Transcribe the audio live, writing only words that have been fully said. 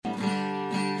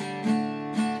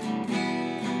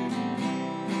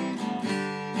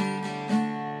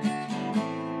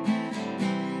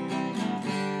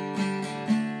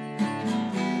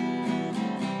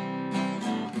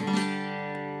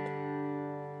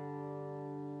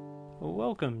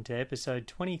Welcome to episode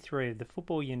 23 of the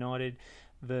Football United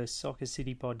vs Soccer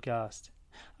City podcast.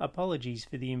 Apologies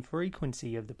for the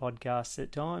infrequency of the podcasts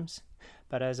at times,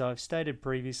 but as I've stated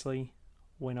previously,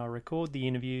 when I record the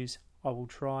interviews, I will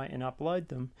try and upload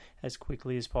them as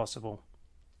quickly as possible.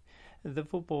 The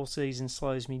football season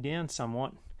slows me down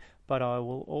somewhat, but I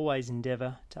will always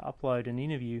endeavour to upload an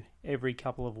interview every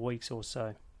couple of weeks or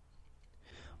so.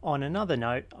 On another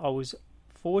note, I was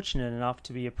fortunate enough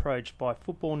to be approached by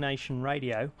Football Nation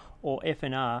Radio, or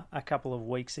FNR, a couple of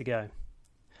weeks ago.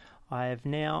 I have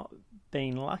now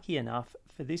been lucky enough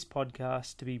for this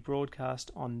podcast to be broadcast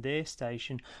on their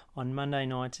station on Monday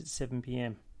nights at 7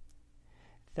 p.m.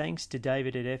 Thanks to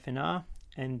David at FNR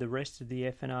and the rest of the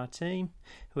FNR team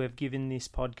who have given this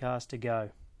podcast a go.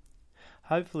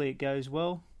 Hopefully it goes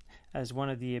well, as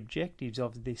one of the objectives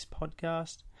of this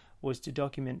podcast was to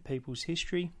document people's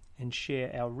history and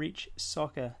share our rich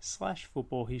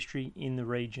soccer/football history in the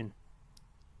region.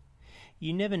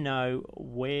 You never know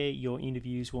where your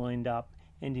interviews will end up,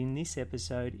 and in this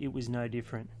episode it was no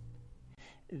different.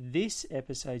 This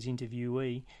episode's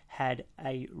interviewee had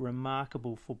a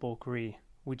remarkable football career,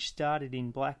 which started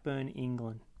in Blackburn,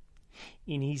 England.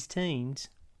 In his teens,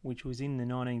 which was in the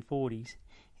 1940s,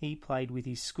 he played with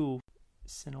his school,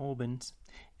 St Albans,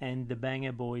 and the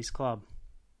Bangor Boys Club.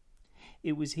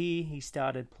 It was here he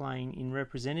started playing in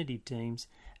representative teams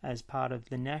as part of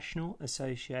the National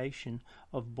Association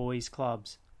of Boys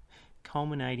Clubs,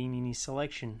 culminating in his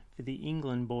selection for the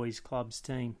England Boys Clubs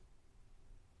team.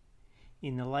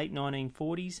 In the late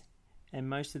 1940s and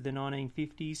most of the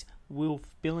 1950s,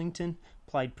 Wilf Billington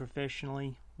played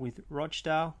professionally with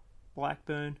Rochdale,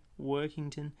 Blackburn,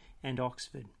 Workington and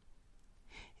Oxford.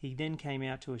 He then came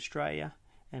out to Australia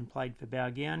and played for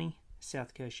Balgownie,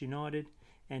 South Coast United,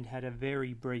 and had a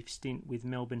very brief stint with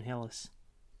Melbourne Hellas.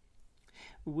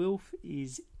 Wilf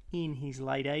is in his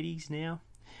late 80s now,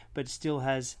 but still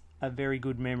has a very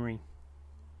good memory.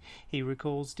 He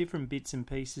recalls different bits and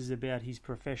pieces about his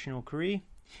professional career,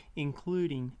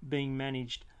 including being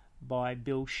managed by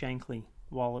Bill Shankly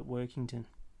while at Workington.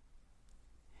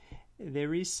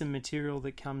 There is some material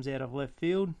that comes out of left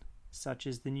field, such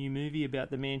as the new movie about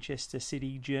the Manchester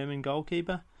City German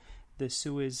goalkeeper, the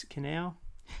Suez Canal,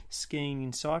 skiing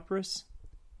in Cyprus,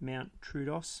 Mount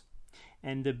Troodos,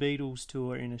 and the Beatles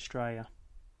tour in Australia.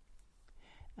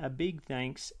 A big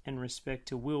thanks and respect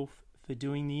to Wilf for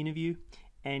doing the interview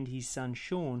and his son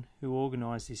Sean who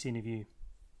organised this interview.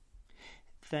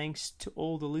 Thanks to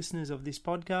all the listeners of this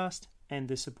podcast and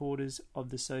the supporters of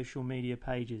the social media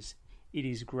pages. It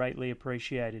is greatly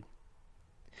appreciated.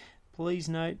 Please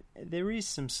note there is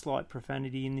some slight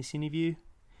profanity in this interview,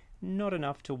 not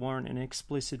enough to warrant an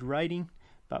explicit rating,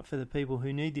 but for the people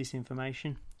who need this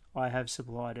information, I have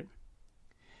supplied it.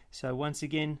 So once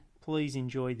again, please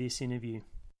enjoy this interview.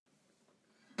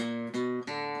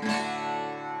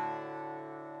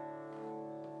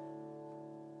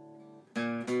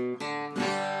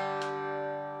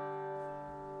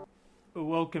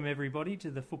 Welcome everybody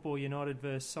to the Football United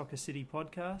vs Soccer City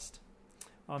podcast.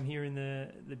 I'm here in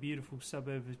the beautiful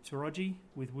suburb of Taraji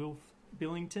with Wilf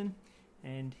Billington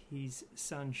and his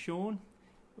son Sean.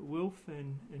 Wilf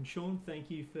and Sean, thank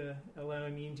you for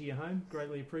allowing me into your home.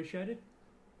 Greatly appreciated.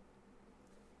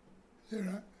 You're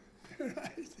right.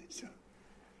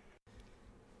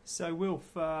 So Wilf,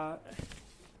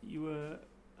 you were,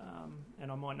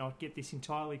 and I might not get this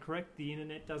entirely correct, the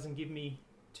internet doesn't give me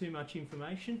too much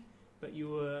information, but you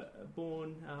were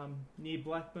born near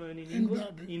Blackburn in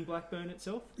England, in Blackburn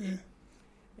itself? Yeah.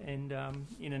 And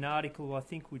in an article, I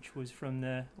think, which was from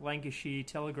the Lancashire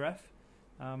Telegraph,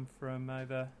 from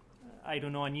over 8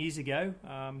 or 9 years ago,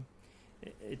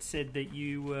 it said that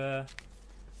you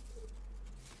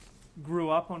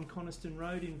grew up on Coniston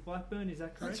Road in Blackburn. Is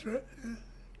that correct? That's right. Yeah.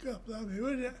 God, blimey.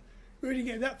 Where did you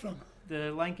get that from?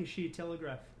 The Lancashire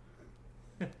Telegraph.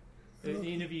 The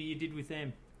interview you did with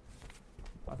them.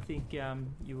 I think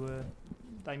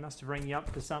they must have rang you up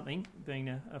for something, being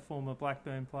a former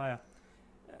Blackburn player.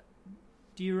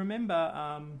 Do you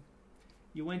remember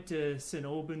you went to St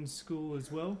Albans School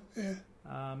as well? Yeah.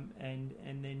 And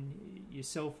then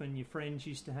yourself and your friends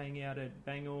used to hang out at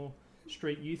Bangor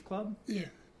Street Youth Club? Yeah.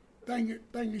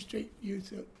 Bangor Street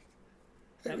Youth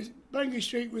Club. Bangor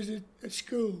Street was a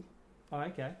school. Oh,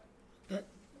 okay. But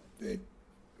they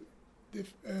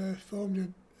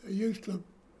formed a youth club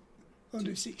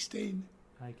under 16.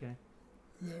 Okay.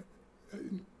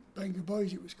 Bangor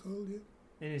Boys it was called, yeah.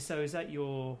 And so is that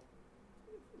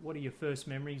what are your first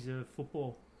memories of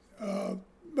football? Well,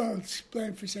 it's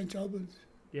playing for St Albans.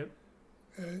 Yep.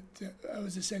 I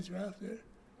was a centre half there.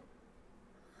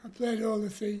 I played all the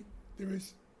three. There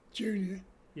was junior.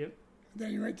 Yep.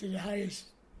 Then you went to the highest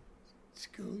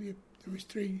school. There was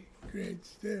 3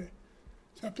 grades there.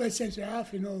 So I played centre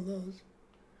half in all those.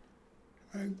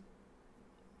 And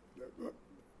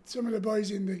some of the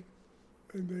boys in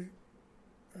the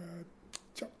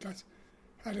top class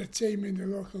had a team in the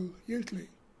local youth league.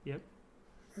 Yep.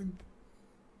 And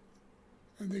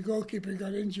the goalkeeper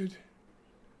got injured,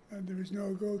 and there was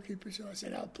no goalkeeper, so I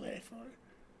said, I'll play for it.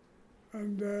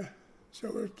 And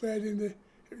so we played it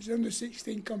was under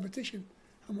 16 competition,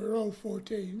 and we were all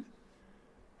 14.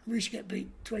 We used to get beat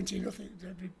 20-0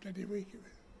 every bloody week.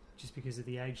 Just because of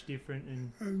the age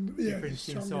difference and difference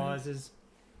in sizes.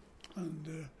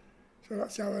 And so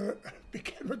that's how I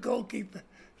became a goalkeeper,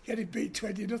 getting beat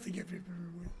 20-0 every week.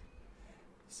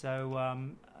 So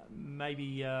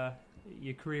maybe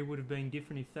your career would have been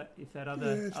different if that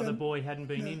other boy hadn't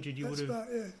been injured. You would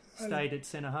have stayed at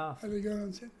centre half. I'd have gone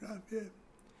on centre half, yeah.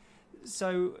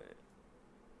 So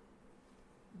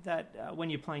that when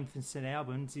you're playing for St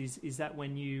Albans, is that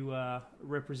when you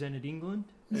represented England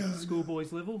at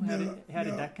schoolboys level? How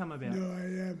did that come about?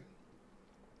 No,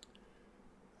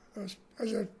 as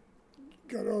I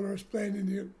got older, I was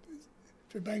playing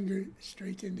for Bangor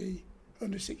Street in the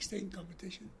under 16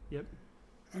 competition. Yep.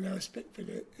 And I was picked for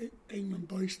the England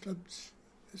Boys Clubs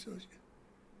Association.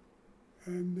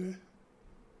 And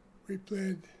we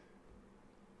played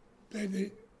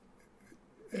the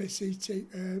ACT,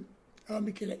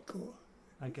 Army Cadet Corps.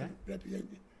 Okay.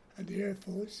 Representing, and the Air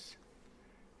Force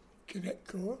Cadet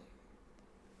Corps.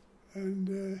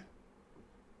 And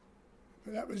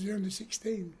but that was the under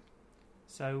 16.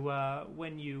 So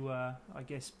when you, I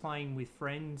guess, playing with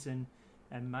friends and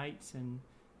mates, and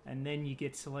then you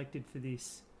get selected for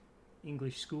this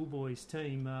English schoolboys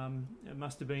team, it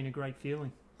must have been a great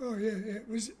feeling. Oh yeah, it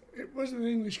was. It wasn't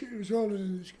English. It was older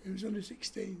than this. It was under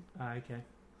 16. Ah, okay.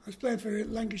 I was playing for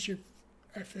Lancashire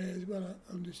FA as well,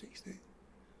 under 16,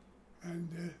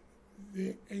 and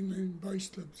the England Boys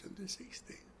Clubs under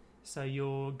 16. So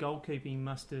your goalkeeping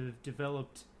must have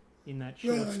developed in that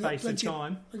short space of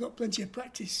time. I got plenty of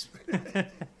practice.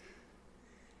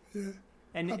 Yeah.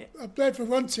 And I played for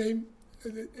one team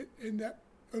in that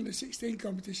under 16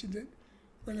 competition that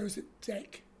when I was at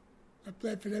Tech. I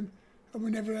played for them, and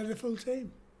we never had a full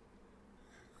team.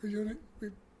 We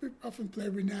often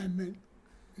played with 9 men.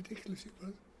 Ridiculous it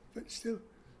was, but still,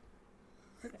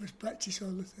 it was practice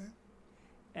all the time.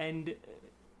 And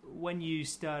when you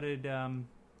started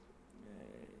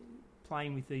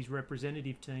playing with these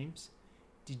representative teams,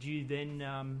 did you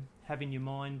then have in your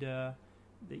mind that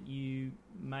you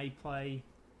may play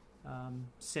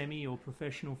semi or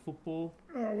professional football?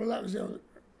 Oh, well, that was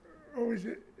always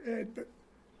it. But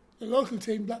the local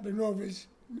team, Blackburn Rovers,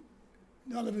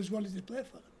 none of us wanted to play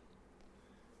for them.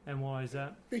 And why is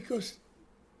that? Because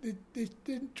they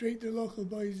didn't treat the local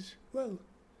boys well.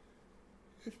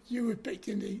 If you were picked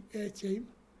in the A team,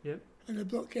 yep, and a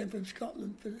bloke came from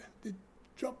Scotland, they'd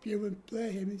drop you and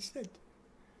play him instead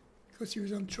because he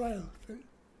was on trial.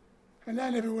 And I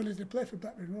never wanted to play for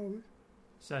Blackburn Rovers.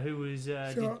 So who was?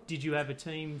 Did you have a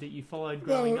team that you followed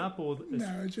growing up, or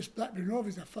no? Just Blackburn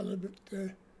Rovers I followed.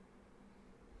 But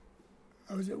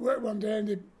I was at work one day,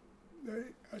 and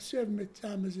I served my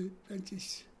time as an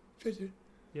apprentice fitter.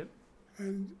 Yep.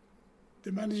 And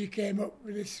the manager came up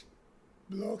with this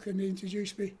bloke, and he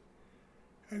introduced me.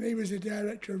 And he was the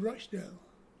director of Rochdale.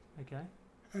 Okay.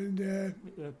 And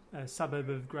a suburb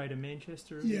of Greater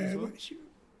Manchester. Yeah, as well?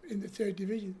 in the 3rd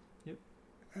division. Yep.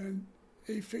 And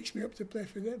he fixed me up to play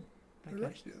for them, for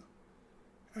Rochdale.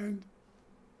 And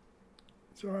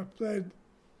so I played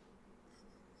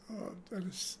had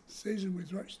a season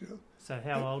with Rochdale. So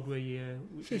how old were you?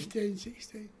 15,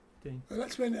 16. Well,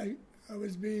 that's when I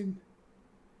was playing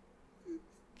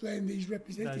these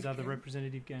representative Those other games.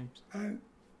 representative games. And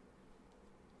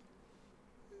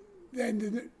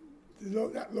then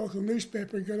that local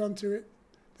newspaper got onto it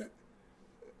that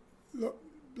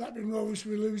Blackburn Rovers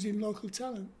were losing local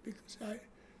talent because I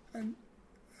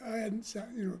hadn't,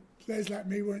 players like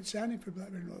me weren't signing for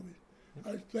Blackburn Rovers. Yep.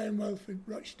 I was playing well for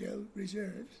Rochdale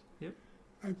reserves. Yep.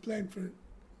 And playing for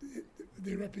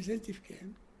the representative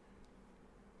game.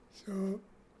 So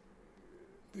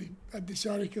they had this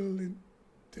article and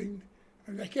thing,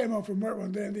 and I came home from work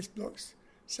one day, and this bloke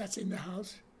sat in the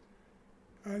house,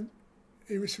 and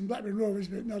he was from Blackburn Rovers,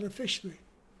 but not officially.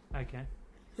 Okay.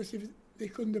 Because they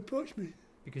couldn't approach me.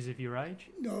 Because of your age?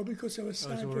 No, because I was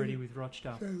signed. I was already with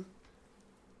Rochdale.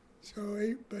 So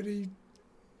his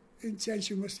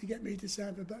intention was to get me to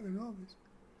sign for Blackburn Rovers.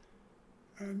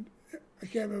 And I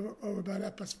came over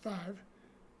about 5:30,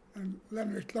 and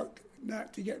 11 o'clock at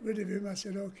night to get rid of him, I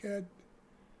said, okay,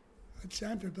 I'd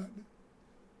sign for Blackburn.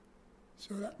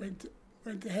 So that went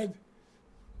ahead,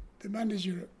 the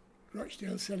manager at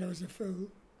Rochdale said I was a fool,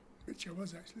 which I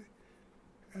was actually.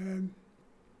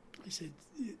 He said,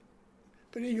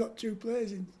 but he got 2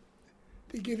 players in.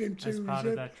 They give him 2 as part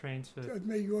reserve, of that transfer. of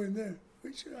me going there,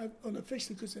 which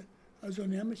unofficially because I was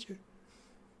only amateur.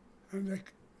 And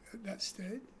at that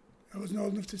stage, I wasn't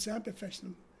old enough to sign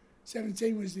professional.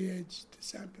 17 was the age to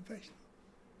sign professional.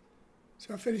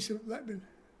 So I finished at Blackburn.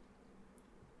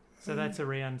 So that's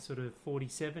around sort of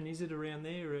 47, is it around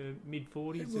there,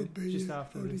 mid-40s, It would be, just yeah,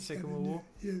 after the 47, Second World War?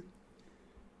 Yeah.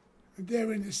 And they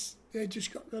were in this, they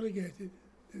just got relegated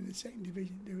in the second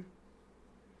division.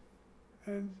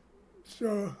 And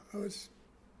so I was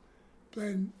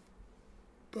playing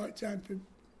part-time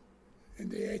in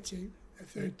the A team, the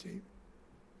third team,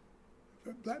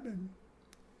 for Blackburn.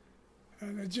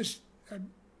 And I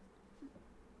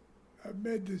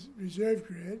made the reserve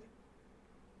grade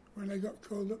when I got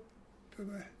called up for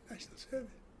my national service,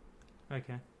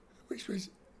 Okay. which was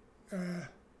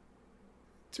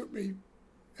took me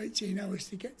 18 hours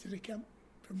to get to the camp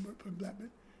from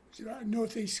Blackburn. It was about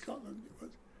North East Scotland. It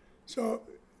was, so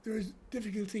there was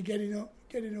difficulty getting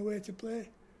away to play.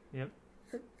 Yep.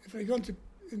 If I'd gone to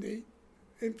in the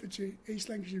infantry East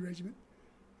Lancashire Regiment,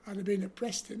 I'd have been at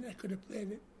Preston. I could have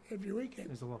played it every weekend.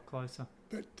 It was a lot closer.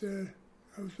 But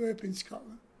I was way up in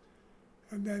Scotland,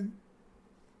 and then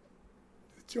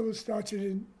the trouble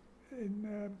started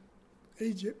in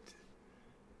Egypt,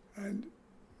 and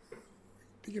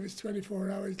they gave us 24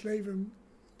 hours leave and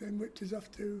then whipped us off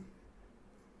to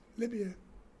Libya.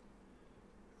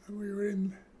 And we were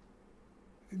in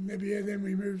Libya, then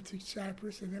we moved to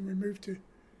Cyprus, and then we moved to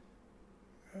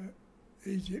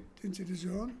Egypt, into the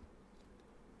zone.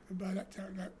 And by that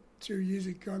time, about 2 years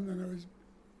had gone, and I was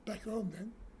back home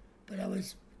then. But I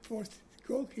was fourth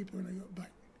goalkeeper when I got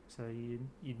back. So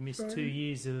you'd missed 2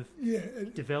 years of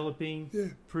developing,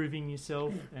 proving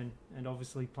yourself, and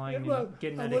obviously playing well, and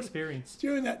getting that experience.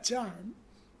 During that time,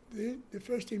 the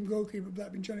first team goalkeeper,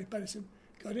 Blackburn, Johnny Patterson,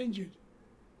 got injured.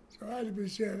 So I had been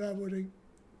sure I would have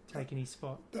taken his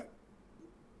spot. But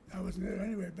I wasn't there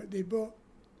anyway. But they bought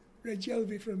Reg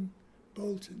Elvey from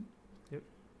Bolton,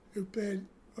 who played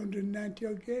 190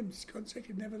 odd games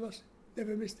consecutive, never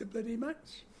missed a bloody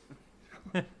match.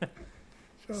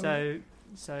 So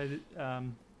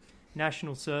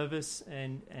national service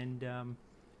and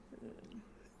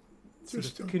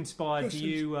sort of conspired to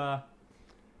you.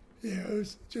 It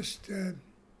was just. It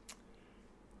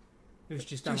was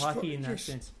just unlucky in that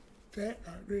sense. Fair,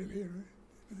 really.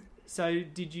 So,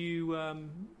 did you?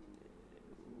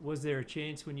 Was there a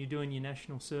chance when you're doing your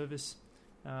national service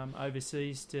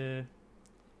overseas to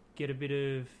get a bit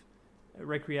of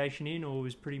recreation in, or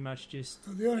was pretty much just?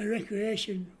 Well, the only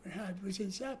recreation we had was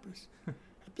in Cyprus. I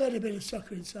played a bit of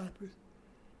soccer in Cyprus,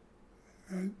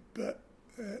 but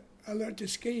I learned to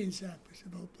ski in Cyprus,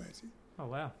 of all places. Oh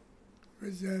wow! It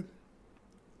was the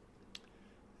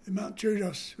Mount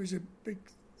Troodos was a big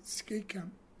ski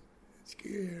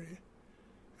area,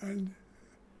 and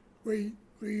we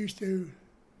used to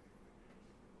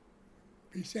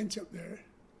be sent up there,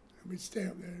 and we'd stay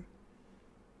up there,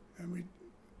 and we'd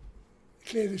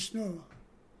clear the snow.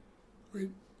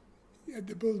 We'd had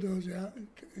the bulldozer out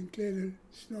and clear the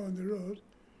snow on the road,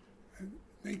 and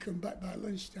then come back by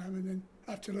lunchtime, and then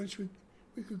after lunch we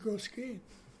could go skiing.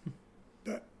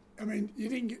 But I mean, you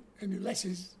didn't get any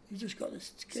lessons; you just got the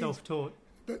skis. Self-taught.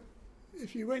 But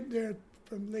if you went there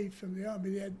from leave from the army,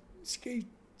 they had ski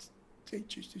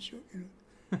teachers to show you.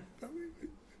 But we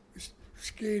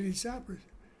skiing in Cyprus,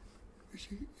 which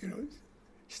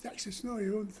stacks of snow.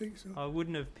 You wouldn't think so. I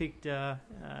wouldn't have picked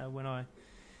when I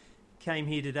came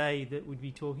here today that we'd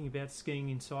be talking about skiing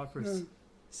in Cyprus. No.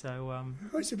 So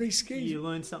it's a big ski. You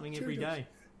learn something every day.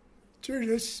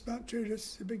 Troodos, Mount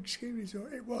Troodos, a big ski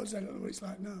resort. It was. I don't know what it's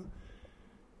like now.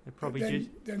 It probably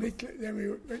then we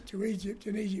went to Egypt,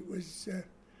 and Egypt was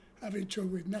having trouble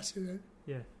with Nasser then.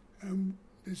 Yeah.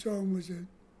 The zone was the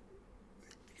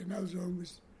canal zone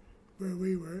was where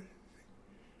we were,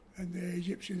 and the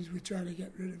Egyptians were trying to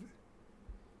get rid of it.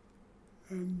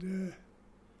 And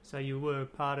so you were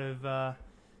part of,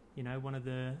 one of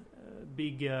the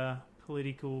big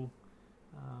political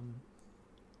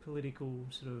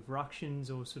sort of ructions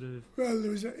or sort of. Well, it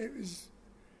was.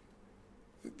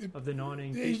 Of the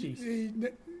 1950s.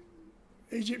 The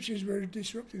Egyptians were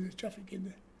disrupting the traffic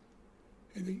in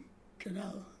the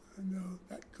canal, and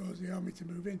that caused the army to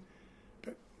move in.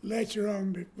 But later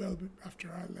on, after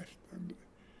I left, and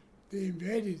they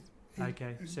invaded.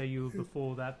 Okay, so you were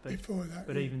before that, but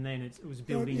yeah. Even then, it was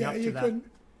building up to that.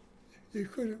 You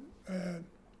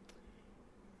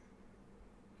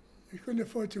couldn't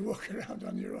afford to walk around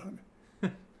on your own.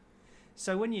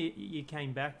 So when you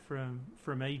came back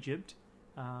from Egypt,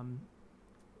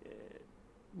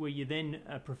 were you then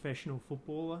a professional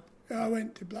footballer? I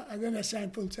went to and then I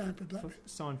signed full-time for Blackburn.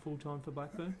 Signed full-time for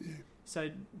Blackburn? Yeah. So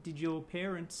did your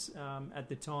parents at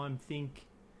the time think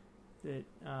that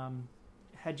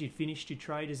had you finished your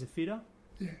trade as a fitter?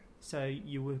 Yeah. So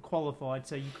you were qualified,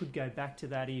 so you could go back to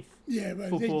that if but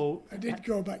football... I did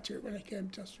go back to it when I came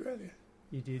to Australia.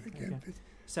 You did? Okay. Fit.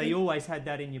 So you always had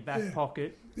that in your back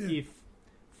pocket Yeah. if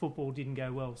football didn't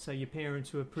go well. So your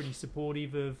parents were pretty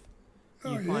supportive of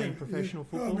you playing professional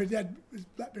football? Oh, my dad was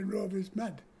Blackburn Rovers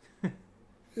mad.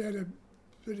 He had a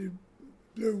bloody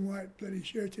blue and white bloody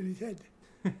shirt in his head.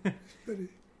 Bloody.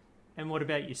 And what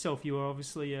about yourself? You were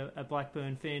obviously a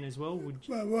Blackburn fan as well.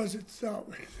 Well, I was to start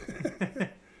with.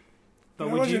 But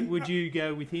would you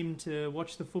go with him to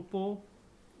watch the football?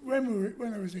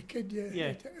 When I was a kid, yeah.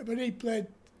 Yeah. But he played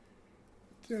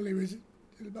till he was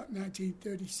till about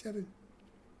 1937.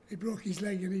 He broke his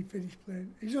leg and he finished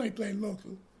playing. He was only playing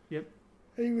local. Yep.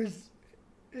 He was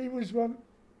one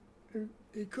who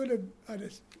he could have had a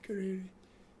career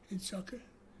in soccer.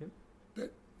 Yep.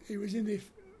 But he was in the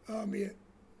army at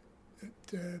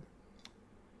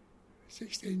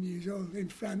 16 years old in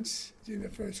France in the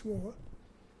First War.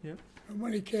 Yep. And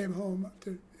when he came home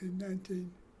after in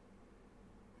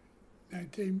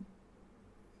 1919,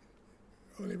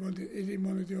 all he didn't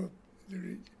want to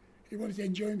do. He wanted to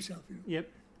enjoy himself. You know? Yep.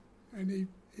 And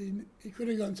he could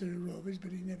have gone to the Rovers,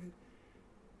 but he never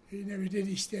did.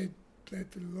 He played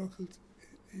for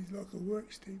his local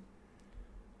works team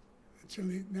until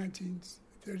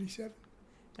 1937.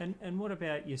 And what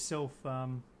about yourself?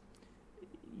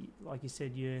 Like you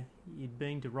said, you'd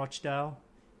been to Rochdale,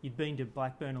 you'd been to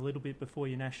Blackburn a little bit before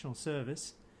your national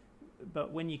service,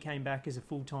 but when you came back as a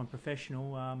full-time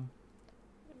professional,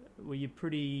 were you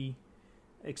pretty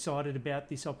excited about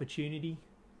this opportunity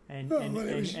and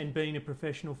being a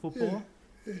professional footballer?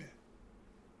 Yeah.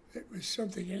 It was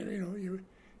something, you know.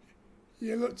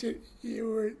 You looked at, you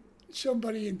were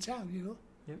somebody in town, you know.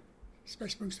 Yep.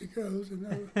 Especially amongst the girls, and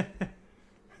all.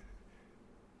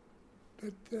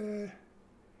 But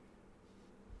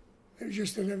it was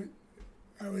just that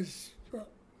I was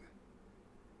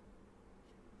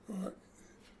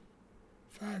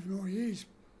 5 more years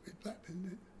with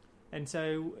Blackburn. And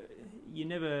so you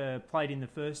never played in the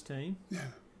first team? No.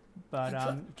 But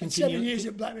 7 years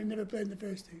at Blackburn, never played in the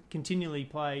first team. Continually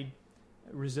played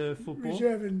reserve football?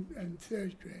 Reserve and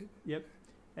third grade. Yep.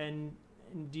 And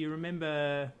do you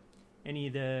remember any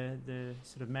of the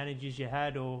sort of managers you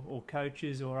had or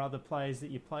coaches or other players that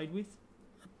you played with?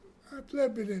 I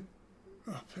played with a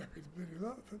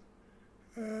lot of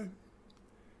them.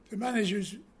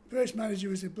 The first manager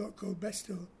was a bloke called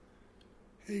Bestall.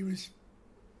 He was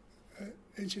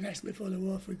international before the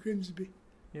war for Grimsby.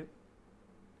 Yep.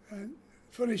 And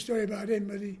funny story about him,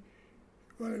 but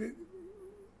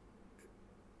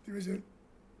there was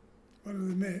one of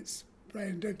the mates,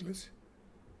 Brian Douglas.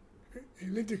 He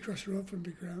lived across the road from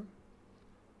the ground,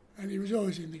 and he was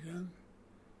always in the ground.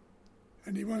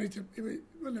 And he wasn't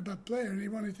a bad player, and he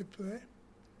wanted to play.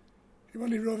 He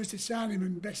wanted Rovers to sign him,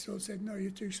 and Bestall said, "No,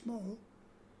 you're too small."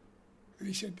 And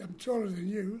he said, "I'm taller than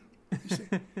you."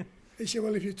 He said,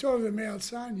 "Well, if you're taller than me, I'll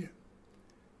sign you."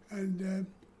 And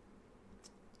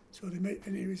so they made,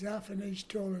 and he was half an inch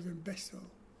taller than Bestall,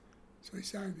 so he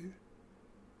signed him.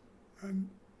 And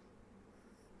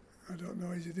I don't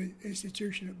know, he's at the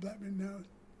institution at Blackburn now,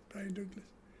 Brian Douglas.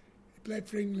 He played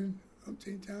for England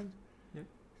umpteen times. Yep.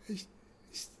 He's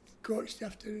coached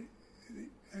after it,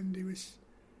 and he was,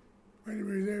 when we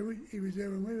were there, he was there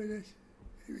when we were there.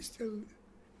 He was still,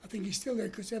 I think he's still there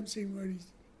because I haven't seen where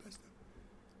he's passed up.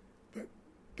 But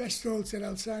Bestall said,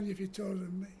 "I'll sign you if you're taller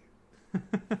than me."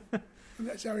 And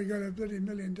that's how he got a bloody $1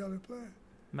 million player.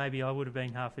 Maybe I would have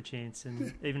been half a chance,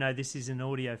 and even though this is an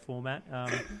audio format,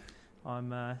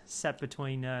 I'm sat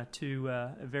between two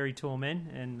very tall men,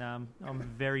 and I'm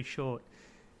very short.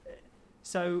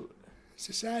 So it's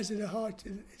the size of the heart.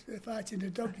 It's the fight in the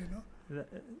dog, you know.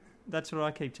 That's what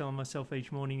I keep telling myself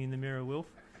each morning in the mirror, Wilf.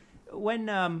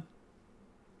 When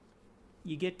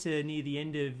you get to near the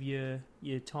end of your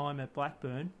time at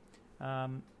Blackburn,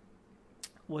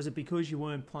 was it because you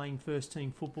weren't playing first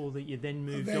team football that you then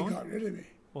moved on? They got rid of me.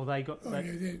 Or they got? Oh, yeah,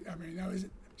 they did. I mean, I was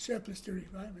surplus to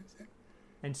requirements then.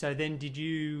 And so then, did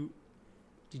you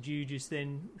just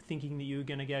then thinking that you were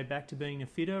going to go back to being a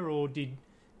fitter, or did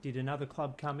another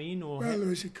club come in? Or well, there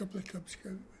was a couple of clubs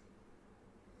coming.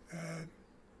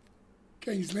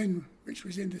 Kings Lynn, which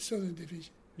was in the Southern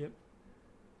Division. Yep.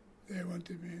 They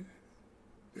wanted me.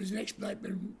 There was an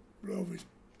ex-Blackburn Rovers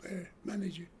player,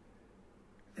 manager,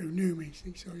 who knew me.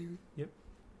 So he. Yep.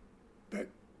 But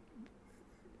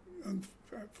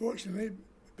unfortunately,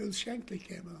 Bill Shankly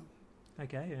came along.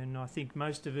 Okay, and I think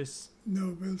most of us.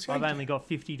 No, Bill Shankly. I've only got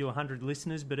 50 to 100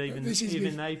 listeners, but even those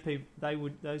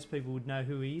people would know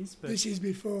who he is. But this is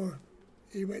before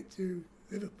he went to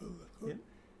Liverpool, of course.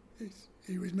 Yep.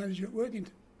 He was manager at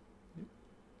Workington. Yep.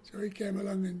 So he came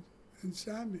along and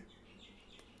signed me.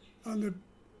 On the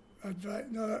advice,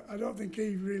 no, I don't think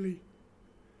he really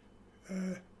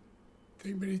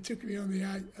but he took me on the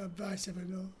advice of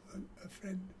a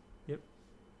friend. Yep.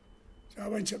 So I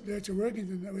went up there to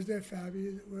Workington. I was there 5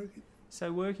 years at Workington.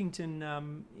 So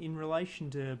Workington, in relation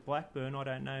to Blackburn, I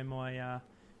don't know my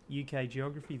UK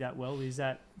geography that well. Is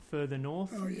that further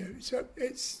north? Oh yeah, so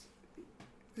it's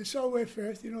the Solway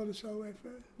Firth. You know the Solway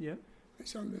Firth? Yep.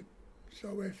 It's on the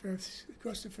Solway Firth,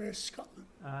 across the Firth, Scotland.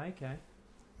 Ah, okay.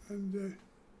 And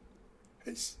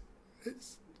it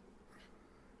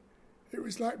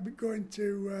was like going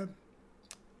to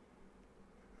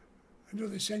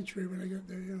another century when I got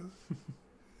there, you know.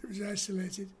 It was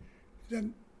isolated.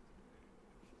 Then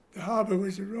the harbour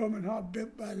was a Roman harbour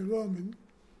built by the Romans.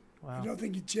 Wow. I don't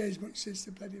think it changed much since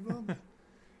the bloody Romans.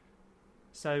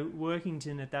 So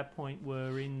Workington at that point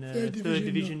were in the Third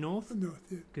Division North? North,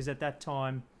 yeah. Because at that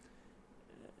time,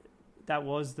 that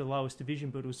was the lowest division,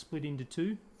 but it was split into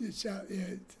two? South,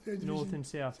 yeah. Third North division, and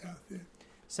South. South, yeah.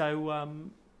 So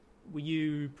were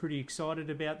you pretty excited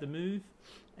about the move?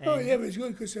 Oh, yeah, it was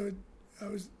good because I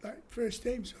was like first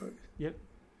team, so... Yep.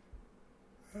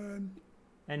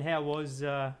 And how was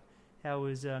Mr.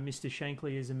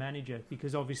 Shankly as a manager?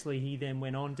 Because obviously he then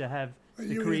went on to have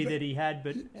the career that he had.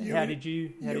 But how did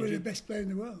you? You were the best player in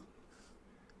the world.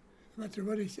 No matter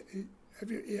what he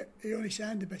only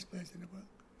signed the best players in the world.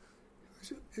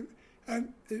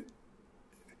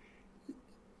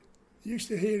 You used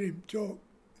to hear him talk,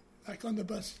 like on the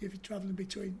bus if you're travelling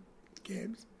between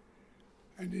games,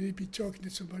 and then he'd be talking to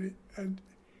somebody, and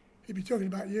he'd be talking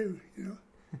about you, you know.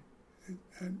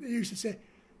 And he used to say,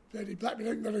 "Bloody Blackburn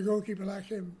ain't got a goalkeeper like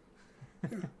him."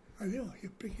 You know, I know, you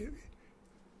pick it.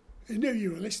 He knew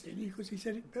you were listening because he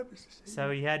said it purposely.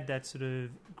 So he had that sort of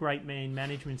great man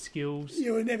management skills.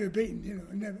 You were never beaten, you know,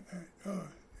 never.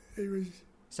 He was.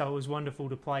 So it was wonderful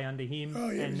to play under him, Oh,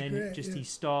 yeah, and then great, just yeah. his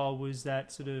style was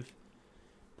that sort of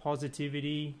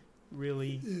positivity,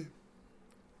 really. Yeah.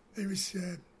 He was.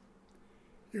 You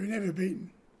were never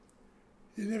beaten.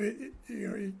 You never, you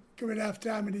know, he'd come at half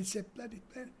time and he'd say, "Bloody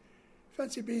player,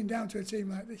 fancy being down to a team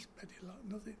like this, bloody lot,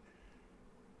 nothing.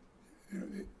 You know,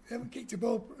 they haven't kicked a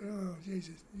ball. Oh,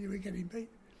 Jesus, you were getting beat."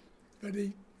 But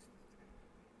you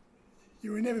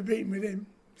were never beaten with him.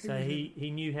 So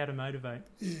he knew how to motivate.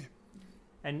 Yeah.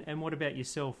 And what about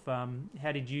yourself?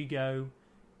 How did you go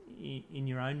in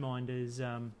your own mind as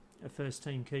a first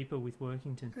team keeper with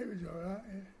Workington? It was all right,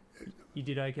 yeah. You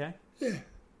did okay? Yeah.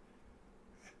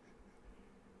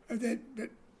 And then, but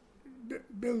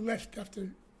Bill left after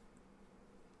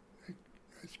a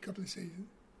couple of seasons,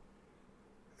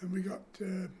 and we got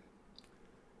a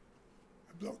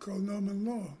bloke called Norman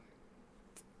Law.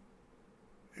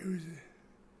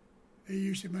 He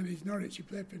used to manage Norwich. He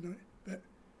played for Norwich, but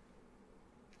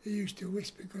he used to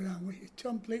whisper, go down. It's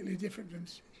completely different from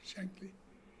Shankly.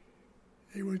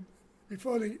 He would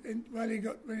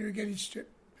when he was getting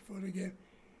stripped before the game,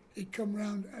 he'd come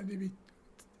round and he'd be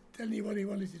telling you what he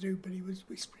wanted to do, but he was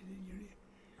whispering in your ear.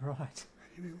 Right.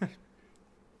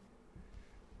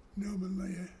 Norman Law,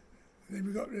 yeah. And then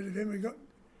we got rid of him.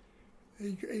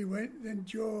 He went. Then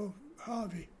Joe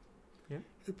Harvey, yep,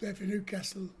 who played for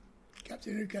Newcastle,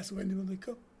 captain Newcastle when they won the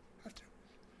cup. After,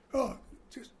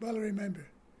 just while I remember,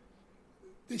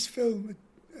 this film,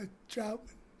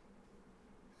 Troutman.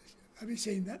 Have you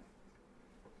seen that?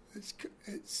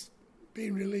 It's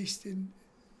being released in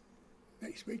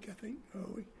next week, I think, or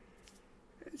a week.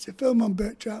 It's a film on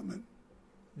Bert Troutman,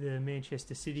 the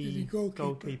Manchester City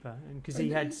goalkeeper, and because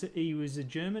he was a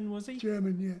German, was he?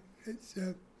 German, yeah. It's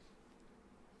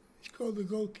called The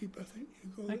Goalkeeper, I think.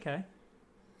 Okay.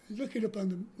 Look it up on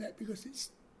the net because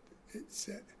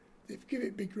they give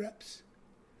it big reps,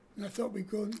 and I thought we'd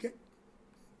go and get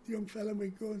the young fella and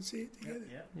we'd go and see it together.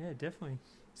 Yeah, definitely.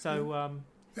 So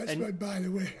that's right, by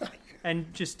the way.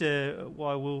 And just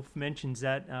while Wolf mentions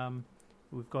that,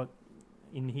 we've got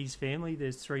in his family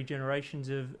there's 3 generations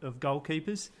of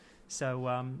goalkeepers,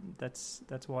 so that's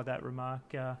why that remark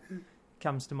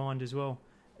comes to mind as well.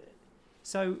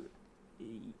 So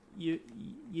you're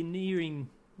nearing,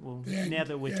 well, now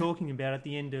that we're talking about at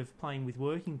the end of playing with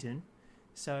Workington,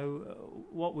 so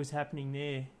what was happening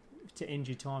there to end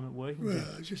your time at Workington?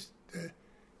 Well, just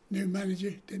new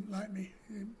manager didn't like me.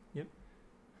 Yep.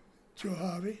 Joe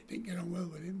Harvey didn't get on well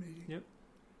with him. Yep.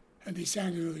 And he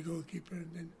signed another goalkeeper,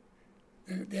 and then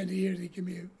Then at the end of the year, they give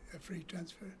me a free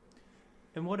transfer.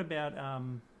 And what about,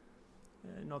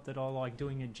 not that I like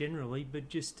doing it generally, but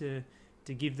just to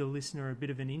give the listener a bit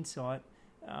of an insight,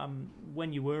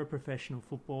 when you were a professional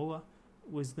footballer,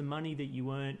 was the money that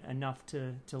you earned enough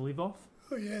to live off?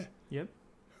 Oh, yeah. Yep.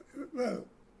 Well...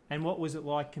 And what was it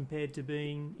like compared to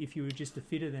being if you were just a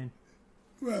fitter then?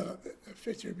 Well, a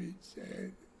fitter would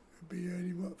be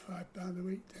earning, what, £5 a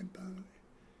week, £10 a week.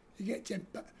 You get £10.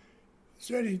 It's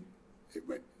only...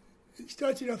 It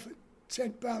started off at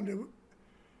 £10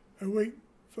 a week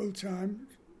full-time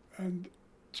and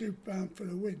 £2 for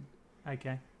a win.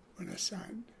 Okay. When I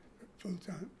signed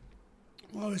full-time.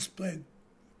 While I was playing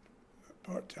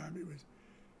part-time, it was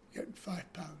getting £5.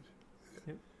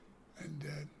 Yep. And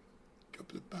a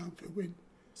couple of pounds for a win.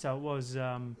 So it was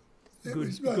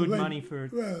good when, money for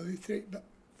you think, but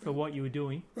for what you were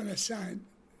doing. When I signed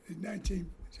in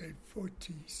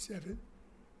 1947,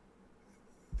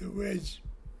 the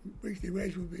weekly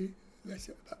wage would be less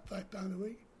than about £5 a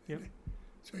week. Yep.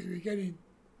 So you were getting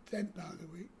 £10 a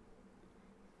week,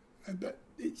 but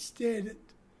it stayed at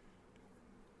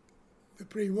the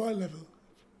pre-war level.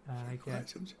 Okay.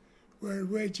 Where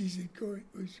wages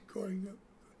was going up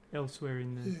elsewhere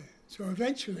in the... Yeah. So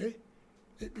eventually,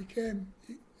 it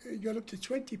got up to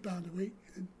 £20 a week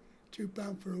and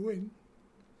 £2 for a win.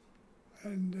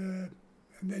 And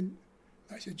then,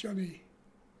 like I said, Johnny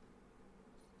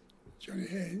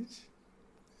Haynes,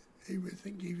 he would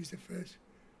think he was the first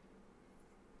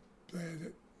player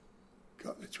that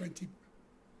got the £20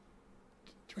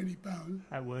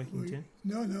 At Workington?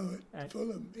 No, at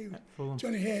Fulham. At Fulham.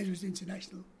 Johnny Haynes was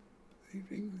international for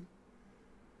England.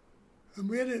 And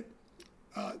we had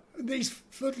these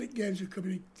floodlit games were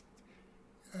coming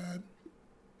in.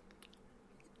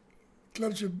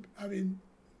 Clubs were having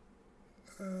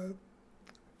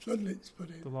floodlights put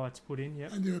in. The lights put in,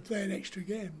 yep. And they were playing extra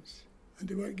games, and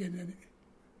they weren't getting any.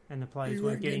 And the players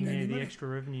weren't getting the extra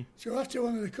revenue. So after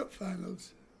one of the cup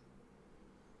finals,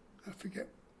 I forget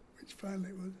which final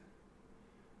it was,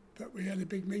 but we had a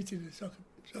big meeting at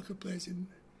soccer players in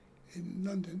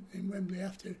London, in Wembley,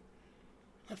 after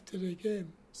the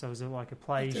game. So was it like a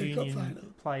players'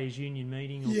 union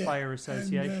meeting or player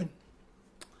association?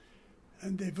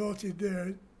 And they voted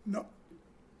there not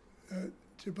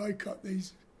to boycott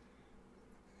these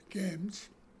games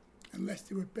unless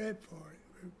they were paid for it.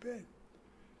 They were paid.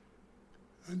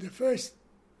 And the first,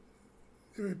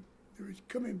 they were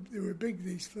big,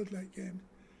 these floodlight games.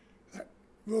 Like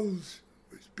Wolves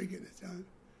was big at the time,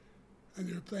 and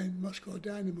they were playing Moscow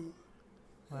Dynamo.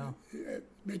 Wow.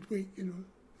 Midweek, and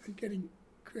getting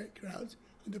great crowds,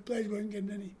 and the players weren't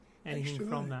getting anything from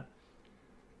money. that.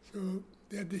 So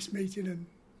they had this meeting, and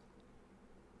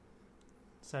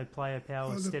so player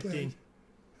power stepped in.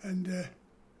 And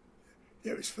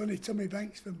it was funny. Tommy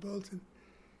Banks from Bolton,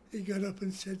 he got up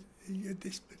and said he had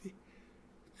this buddy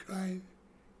crying.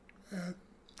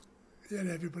 He had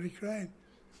everybody crying.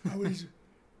 How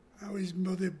his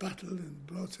mother battled and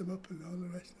brought him up and all the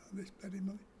rest of this bloody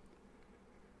money.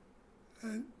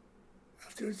 And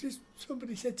afterwards,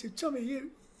 somebody said to him, Tommy, your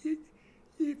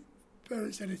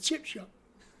parents had a chip shop.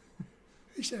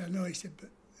 He said, I know. He said,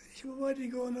 well, why did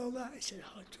you go on all that? He said,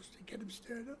 just to get them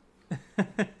stirred up.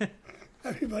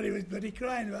 Everybody was bloody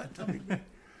crying about Tommy.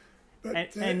 But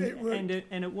it worked.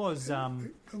 And it was...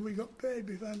 and we got paid,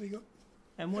 we finally got...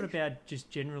 And what about, just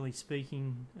generally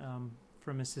speaking,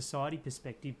 from a society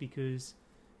perspective, because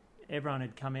everyone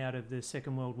had come out of the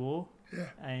Second World War,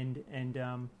 and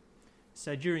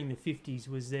so during the 50s,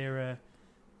 was there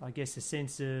a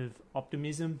sense of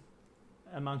optimism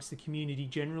amongst the community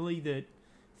generally that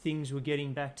things were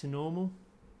getting back to normal?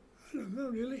 I don't know,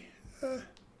 really.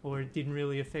 Or it didn't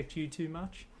really affect you too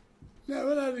much? No,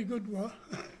 well, I had a good war.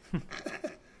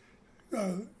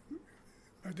 No,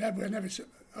 my dad,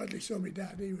 hardly saw my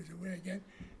dad. He was away again.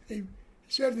 He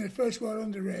served in the First War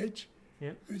underage,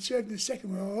 and he served in the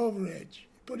Second War overage. He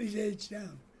put his age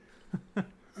down.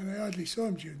 And I hardly saw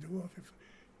him during the war.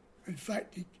 In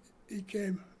fact, he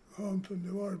came home from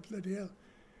the war, bloody hell.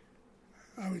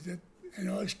 I was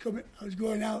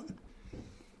going out,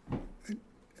 and,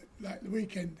 like the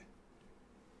weekend.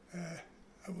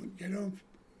 I wouldn't get home.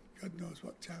 God knows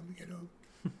what time we get home.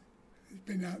 He's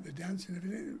been out the dance and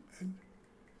everything, and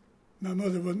my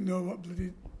mother wouldn't know what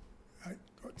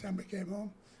time I came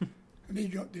home. And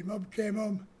the mob came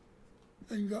home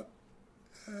and got.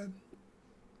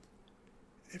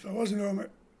 If I wasn't home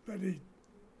at bloody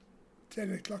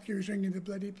 10 o'clock, he was ringing the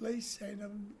bloody police saying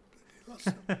I've bloody lost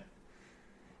them.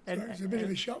 So it was a bit of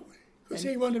a shock, because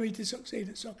he wanted me to succeed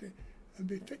at soccer and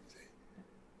be fit.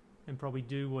 And probably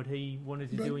do what he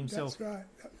wanted to do himself. That's right,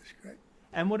 that was great.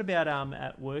 And what about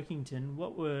at Workington?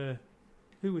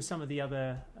 Who were some of the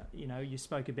other? You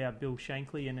spoke about Bill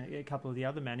Shankly and a couple of the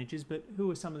other managers, but who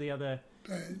were some of the other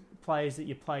players that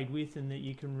you played with and that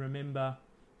you can remember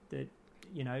that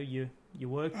you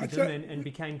worked with them and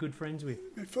became good friends with?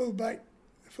 The fullback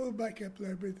I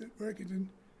played with at Workington,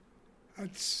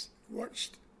 I'd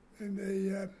watched in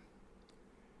the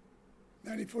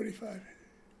 1945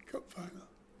 Cup final.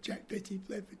 Jack Beattie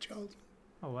played for Charlton.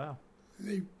 Oh wow! And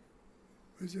he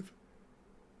was the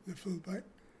fullback.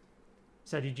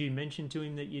 So did you mention to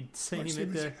him that you'd seen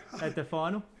him at the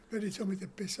final? But he told me to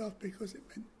piss off because it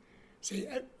meant... See,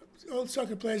 all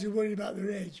soccer players are worried about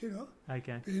their age,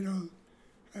 Okay. Being old.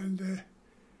 And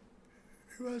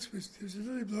who else was... There was a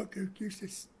little bloke who used to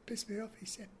piss me off. He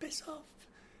said, piss off.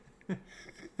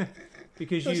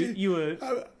 Because you were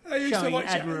showing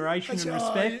admiration and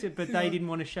respect, but they didn't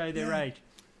want to show their age.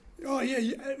 Oh,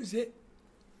 yeah, that was it.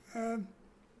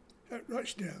 At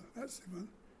Rochdale, that's the one.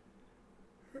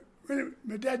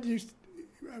 My dad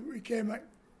we came back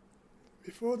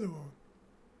before the war.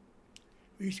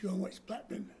 We used to go and watch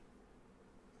Blackburn.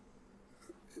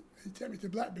 He'd take me to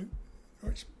Blackburn,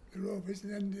 watch the Rovers,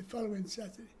 and then the following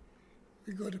Saturday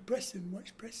we'd go to Preston and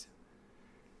watch Preston.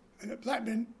 And at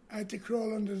Blackburn, I had to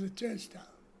crawl under the turnstile.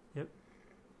 Yep.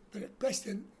 But at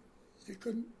Preston, you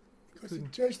couldn't, because the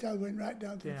turnstile went right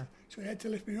down to so he had to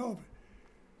lift me over.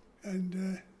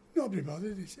 And nobody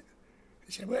bothered. He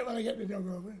said, wait while I get the dog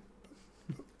over.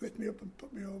 Lift me up and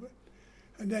put me over.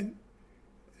 And then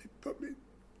he put me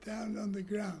down on the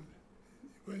ground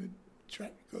where the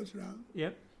track goes round.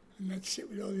 Yep. And I'd sit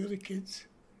with all the other kids.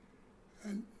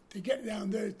 And to get down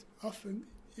there, often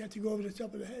you had to go over the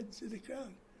top of the heads of the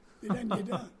crowd. They'd hand you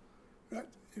down. Right?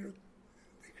 The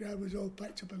crowd was all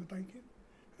packed up on the banking.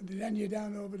 And they'd hand you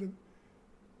down over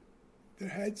the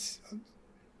heads. And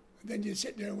then you'd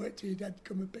sit there and wait till your dad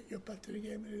come and pick you up after the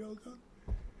game and it'd all gone.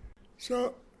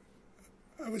 So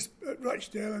I was at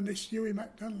Rochdale and this Hughie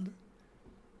MacDonald.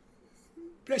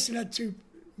 Preston had two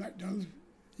MacDonalds,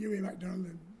 Hughie MacDonald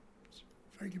and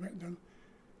Frankie MacDonald,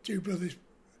 two brothers,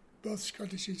 both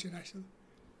Scottish international,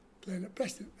 playing at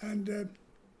Preston. And there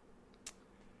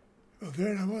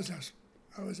I was at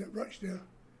Rochdale,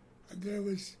 and there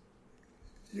was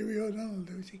Hughie O'Donnell.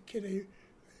 There was a kid who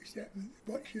used to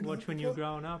watch when you were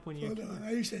growing up. I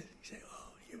used to say,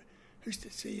 I used to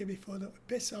see you before that.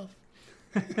 Piss off.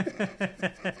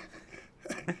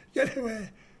 Get away.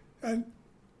 And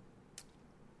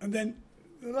then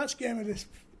the last game of this,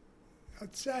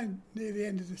 I'd signed near the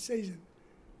end of the season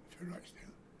for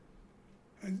Rochdale.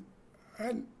 And I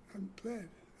hadn't played.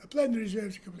 I played in the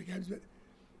reserves a couple of games, but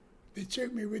they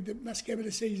took me with the last game of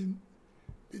the season.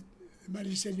 The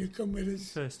manager said, you'll come with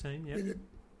us. First team, yeah. With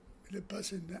the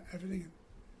bus and everything.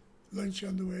 And lunch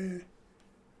on the way,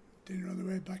 dinner on the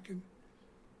way back.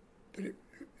 But it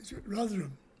was at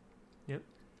Rotherham. Yep.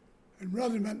 And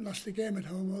Rotherham hadn't lost a game at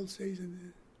home all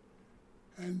season.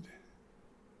 And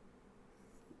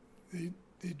they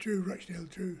drew, Rochdale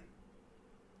drew.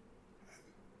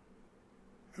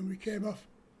 And we came off.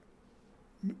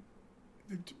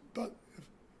 The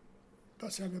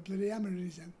bus had a bloody hammer in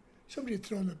his hand. Somebody had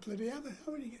thrown a bloody hammer.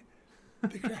 How would he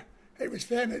get? The crowd. It was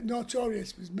famous,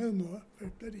 notorious, was Millmore for a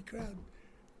bloody crowd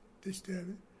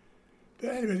disturbing. But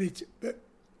anyway,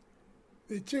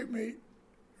 they took me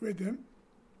with them,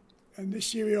 and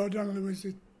this Hughie O'Donnell was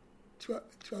the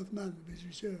 12th man of his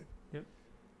reserve. Yep.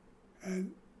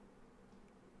 And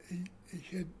he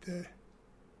said,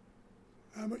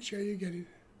 how much are you getting?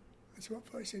 That's what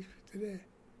I said today.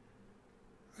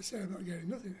 I said, I'm not getting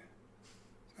nothing.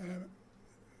 I'm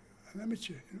an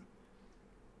amateur,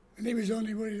 And he was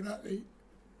only worried about the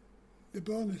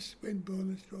bonus, win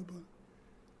bonus, draw bonus.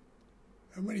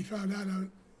 And when he found out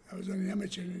I was only an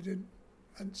amateur and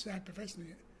hadn't signed professionally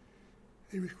yet,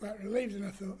 he was quite relieved, and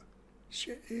I thought,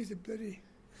 shit, he's a bloody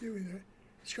Hughie there,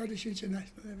 Scottish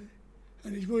international,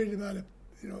 and he's worried about a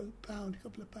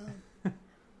couple of pounds.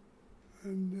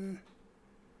 And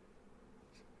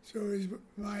so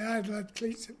my idol had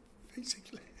cleats at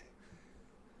basically.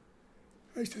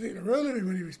 I used to think the world of him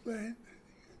when he was playing.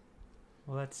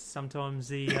 Well, that's sometimes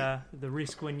the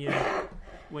risk when you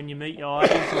meet your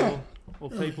idols or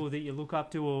people that you look up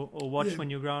to or watch when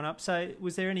you're growing up. So,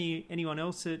 was there anyone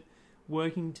else at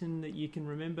Workington that you can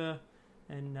remember,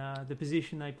 and the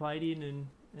position they played in,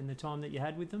 and the time that you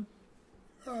had with them?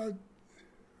 Was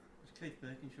Keith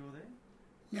Birkinshaw there?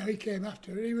 No, he came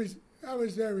after. I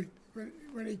was there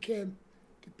when he came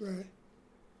to play.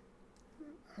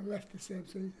 I left the same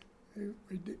season. We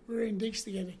were in digs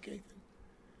together, Keith.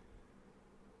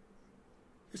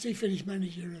 Because he finished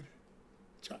manager of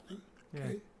Tottenham. Yeah.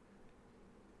 Okay.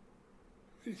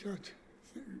 He thought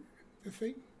the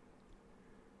thing.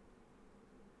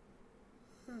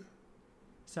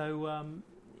 So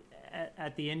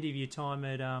at the end of your time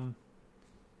at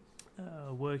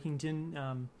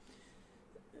Workington,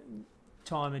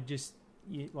 time had just,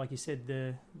 like you said,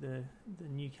 the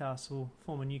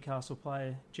former Newcastle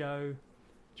player Joe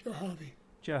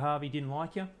Harvey didn't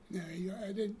like you. No,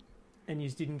 I didn't. And you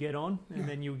just didn't get on, and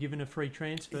then you were given a free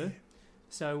transfer. Yeah.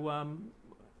 So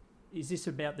is this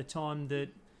about the time that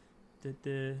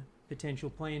the potential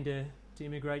plan to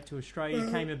immigrate to Australia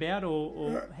came about,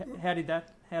 or how did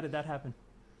that happen?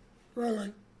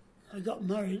 Well, I got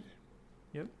married.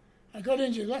 Yep. I got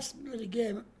injured last little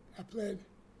game I played.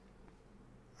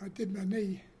 I did my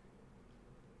knee,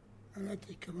 and I had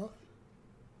to come off.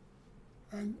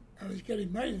 And I was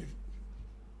getting married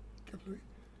a couple of weeks.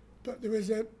 But there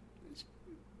was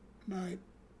my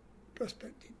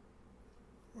prospective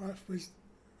wife was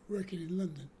working in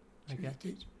London. She was a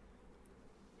teacher.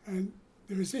 And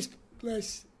there was this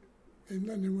place in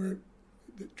London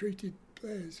that treated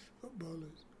players,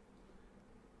 footballers.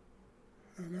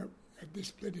 And I had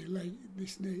this bloody leg,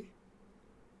 this knee.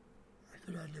 I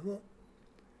could hardly walk.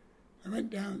 I went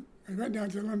down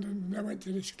to London, and I went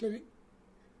to this clinic,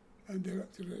 and they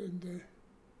looked at it, and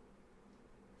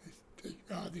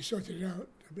they sorted it out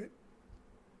a bit.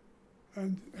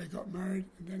 And I got married,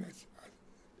 and then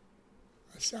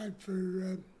I signed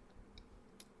for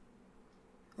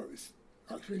what was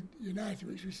Oxford United,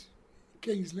 which was not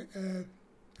King's Lynn,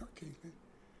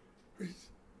 was,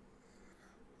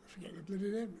 I forget the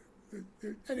bloody name.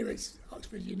 Anyway, it's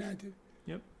Oxford United.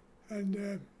 Yep.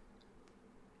 And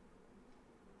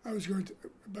I was going to,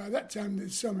 by that time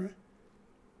this summer,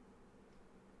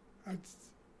 I'd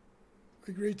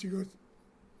agreed to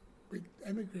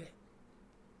emigrate.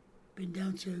 Been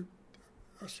down to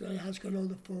Australia, has got all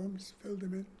the forms, filled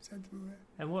them in, sent them away.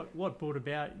 And what brought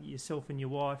about yourself and your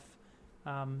wife?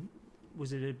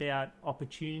 Was it about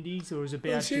opportunities, or was it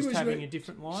about just having a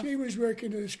different life? She was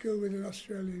working at a school with an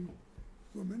Australian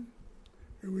woman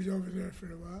who was over there for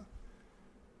a while.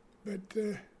 But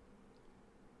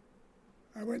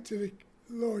I went to the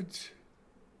Lords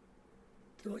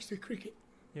to watch the cricket.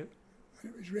 Yep.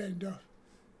 And it was rained off.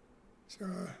 So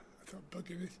I thought,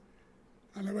 bugging it.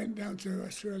 And I went down to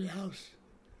Australia House.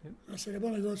 Yep. I said, I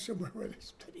want to go somewhere where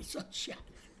there's bloody sunshine.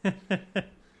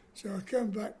 So I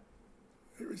came back.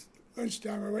 It was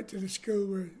lunchtime. I went to the school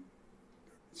where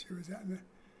she was at, and I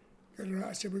got her out.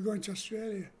 I said, we're going to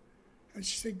Australia. And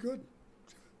she said, good.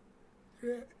 So,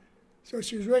 great. So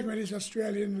she was working with this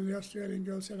Australian, and the Australian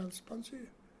girl said, I'll sponsor you.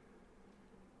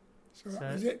 So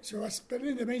that was it. But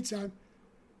in the meantime,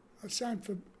 I signed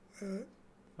for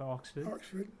Oxford.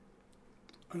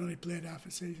 I only played half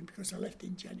a season because I left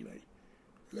in January.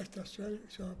 I left Australia,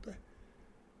 so I played.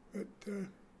 But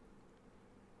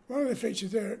one of the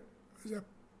features there was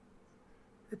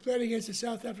we played against the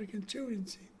South African touring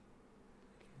team.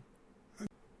 And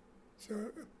so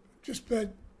I just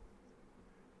played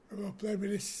with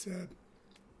this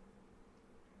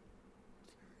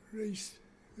Reese.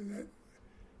 And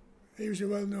he was a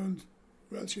well-known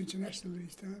Welsh international at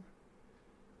his time.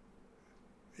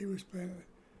 He was playing it.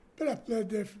 But I played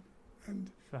there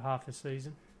for half a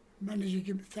season. Manager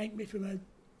thanked me for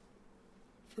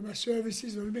my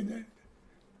services. I've been there,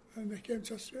 and I came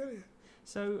to Australia.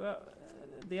 So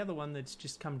the other one that's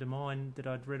just come to mind that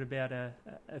I'd read about a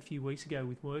few weeks ago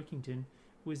with Workington,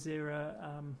 was there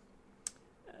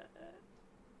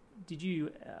did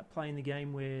you play in the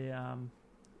game where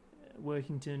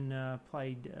Workington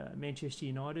played Manchester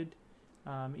United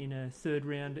in a third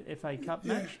round FA Cup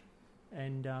match?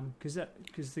 And because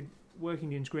the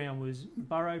Workington's ground was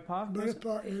Borough Park. Borough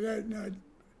Park,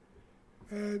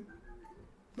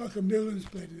 Malcolm Newlands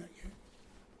played in that game.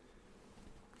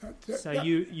 So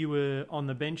you were on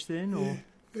the bench then, or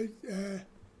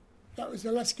that was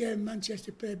the last game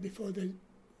Manchester played before the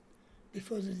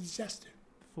disaster.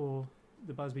 Before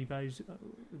the Busby Bays,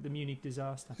 the Munich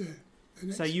disaster.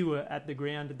 Yeah. So you were at the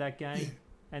ground at that game,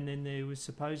 and then there was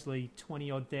supposedly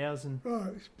 20-odd thousand. Oh,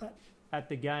 it was packed. At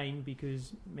the game,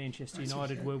 because Manchester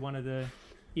United were one of the,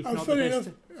 if not the best.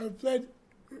 I played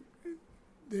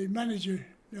the manager,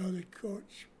 the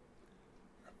coach.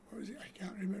 What was it? I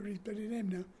can't remember his bloody name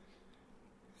now.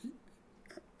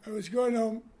 I was going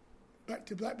home back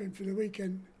to Blackburn for the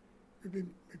weekend. We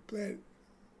played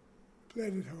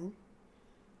at home,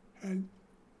 and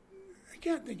I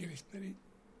can't think of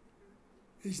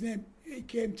his name. He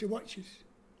came to watch us.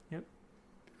 Yep.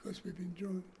 Because we've been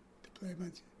drawn to play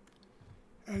Manchester.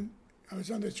 And I was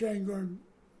on the train going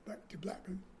back to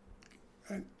Blackburn,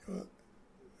 and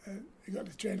I got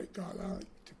the train at Carlisle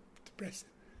to Preston.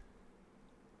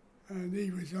 And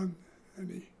he was on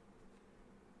and he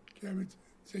came and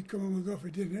said, "Come on, we'll go for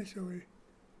dinner." So we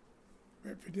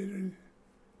went for dinner and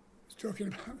was talking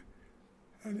about it.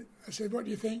 And I said, "What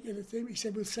do you think of the team?" He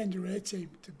said, "We'll send a A team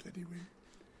to bloody win."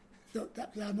 I thought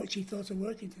that was how much he thought of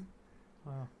Workington.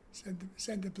 Wow.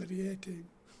 Send a bloody A team,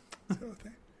 sort of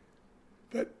thing.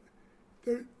 But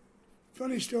the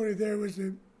funny story there was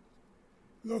the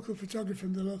local photographer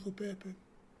from the local paper.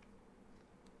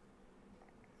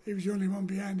 He was the only one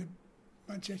behind the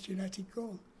Manchester United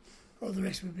goal. All the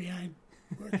rest were behind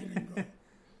Workington goal.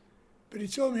 But he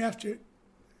told me after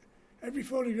every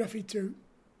photograph he took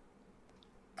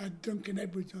had Duncan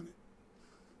Edwards on it.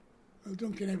 Well,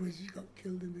 Duncan Edwards got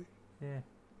killed in it. Yeah.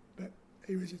 But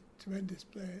he was a tremendous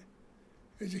player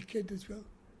as a kid as well.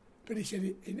 But he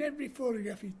said in every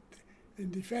photograph,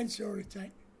 in defence or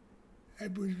attack,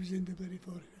 Edwards was in the bloody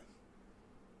photograph.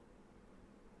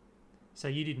 So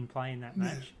you didn't play in that No.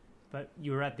 match, but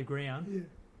you were at the ground. Yeah.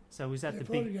 So was that Yeah, the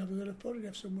big? photograph? I got a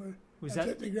photograph somewhere. Was I was that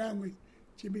at the ground with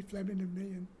Jimmy Fleming and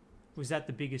me. And was that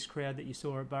the biggest crowd that you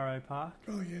saw at Burrow Park?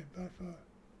 oh yeah, by far.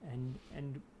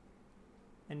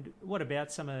 And what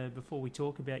about some of, before we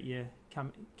talk about you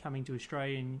coming to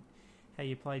Australia and how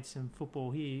you played some football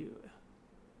here,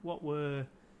 what were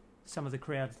some of the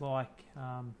crowds like?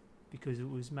 Because it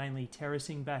was mainly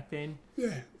terracing back then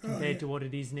Yeah. compared to what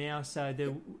it is now, so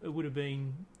it would have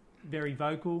been very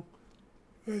vocal.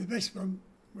 Well, the best one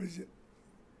was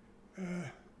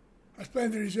I was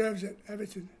playing the reserves at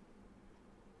Everton,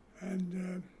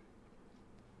 and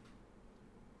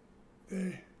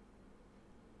they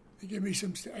gave me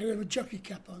some stick. I had a jockey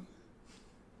cap on,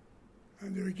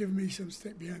 and they were giving me some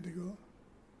stick behind the goal.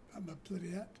 I'm a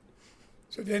bloody hat.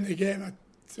 So at the end of the game, I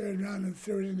turned around and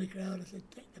threw it in the crowd. I said,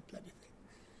 "Take the bloody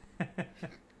thing."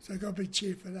 So I got a big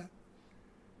cheer for that.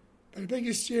 But the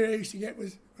biggest cheer I used to get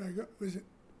was I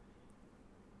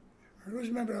always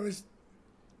remember I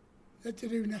had to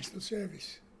do national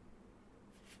service.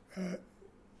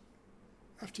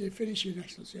 After you finish your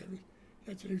national service, you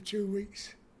had to do 2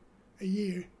 weeks a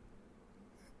year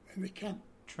in the camp.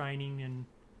 Training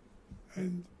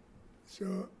And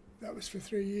so that was for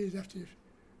 3 years after you.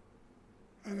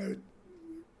 And it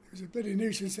was a bloody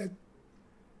nuisance that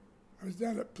I was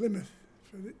down at Plymouth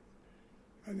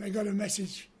and I got a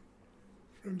message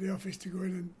from the office to go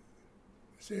in and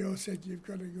CEO said you've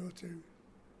got to go to.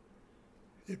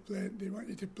 They want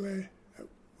you to play at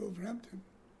Wolverhampton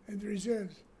in the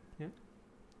reserves. Yeah.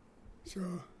 So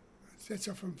I set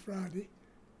off on Friday.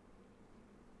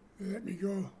 They let me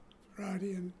go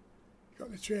Friday and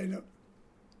got the train up.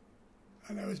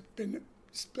 And I was been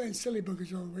playing silly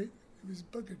buggers all week. It was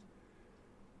buggered.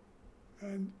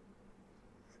 And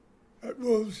at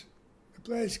Wolves, the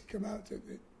players come out at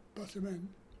the bottom end.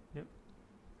 Yep.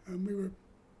 And we were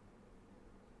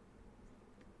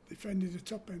defending the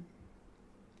top end.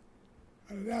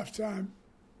 And at half time,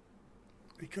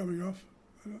 they're coming off,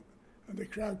 and the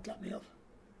crowd clapped me off.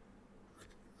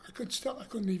 I couldn't stop, I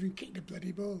couldn't even kick the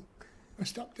bloody ball. I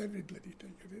stopped every bloody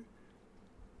thing I did.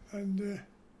 And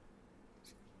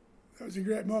that was a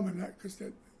great moment, that, because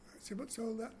I said, "What's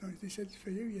all that noise?" They said, "It's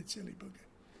for you, you silly bugger."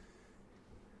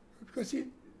 Because the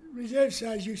reserve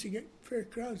sides used to get fair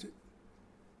crowds,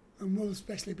 and Wolves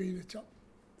especially being the top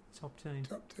team.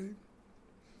 But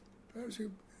that was a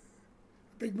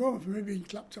big moment for me, being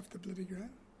clapped off the bloody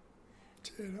ground.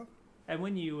 Teared up. And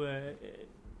when you were,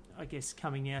 I guess,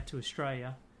 coming out to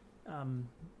Australia,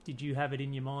 did you have it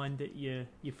in your mind that your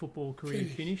football career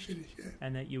finished yeah.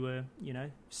 and that you were,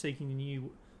 seeking a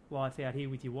new life out here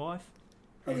with your wife?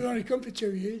 I was only come for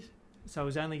 2 years. So it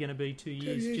was only going to be 2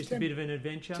 years, just a bit of an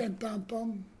adventure? £10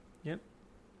 bomb. Yep.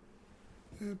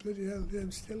 Bloody hell, yeah,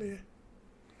 I'm still here.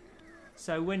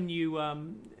 So when you,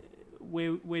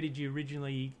 where did you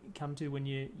originally come to when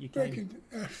you came?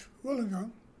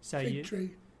 Wollongong, So Fig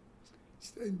Tree,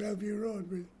 in Bellevue Road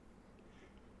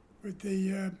with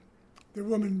the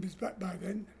woman was back by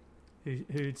then.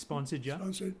 Who had sponsored you?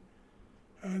 Sponsored.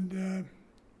 And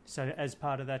so as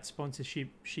part of that sponsorship,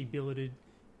 she billeted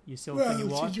yourself and your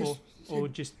wife, or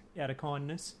just out of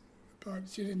kindness? But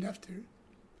she didn't have to,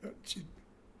 but she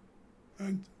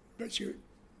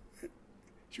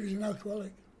was an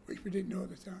alcoholic, which we didn't know at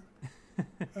the time.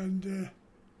 And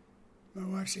my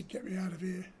wife said, "Get me out of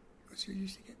here," because she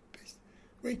used to get pissed.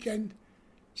 Weekend,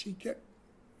 she'd get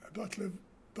a bottle of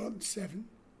Bond 7,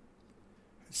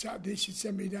 and Saturday she'd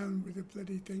send me down with a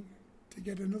bloody thing to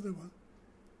get another one.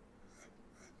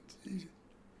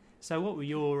 So what were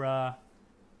your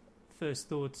first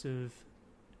thoughts of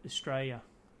Australia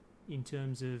in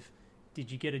terms of,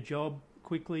 did you get a job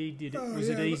quickly? Was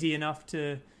it easy enough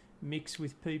to mix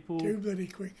with people? Too bloody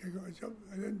quick, I got a job.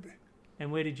 I didn't.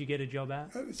 And where did you get a job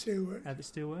at? At the Steelworks. At the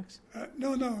Steelworks?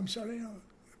 No, I'm sorry. No.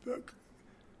 Look,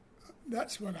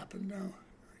 that's what happened now.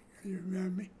 You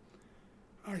remind me.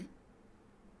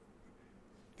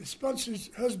 The sponsor's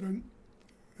husband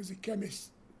was a chemist,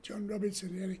 John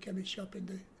Robinson. He had a chemist shop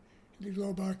in the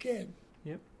Globe Arcade.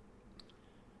 Yep.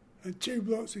 And two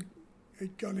blokes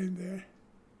had gone in there,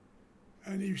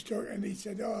 and he was talking, and he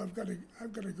said, "Oh, I've got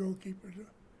a goalkeeper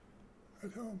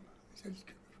at home." He said,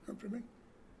 "Come from me."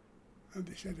 And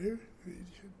they said, "Who?" And he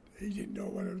said he didn't know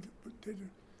what I did.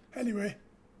 Anyway,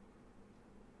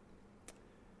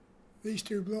 these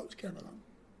two blokes came along.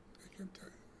 They came to,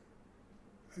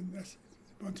 and they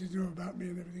wanted to know about me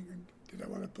and everything, and did I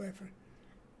want to play for,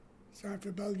 sign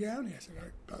for Balgownie? I said,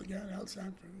 Balgownie, I'll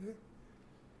sign for it.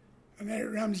 And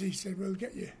Eric Ramsey said, we'll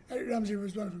get you. Eric Ramsey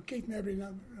was one of them. Keith Mabry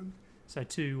and So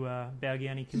two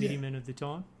Balgownie committeemen of the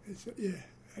time? Yeah,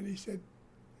 and he said,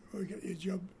 we'll get you a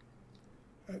job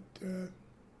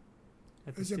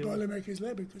as a Boilermakers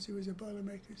labour, because he was a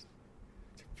Boilermakers.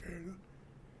 Fair enough.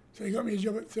 So he got me a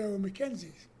job at Thurl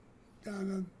Mackenzie's,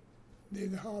 down near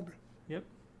the harbour. Yep.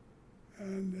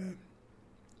 And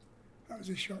that was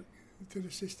a shock to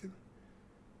the system.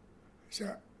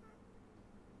 So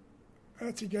I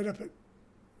had to get up at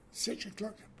 6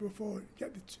 o'clock before,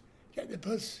 get the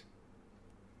bus.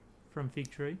 From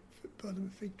Fig Tree? Bottom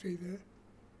of Fig Tree there,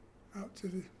 out to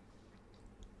the,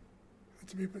 had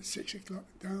to be up at 6 o'clock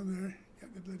down there,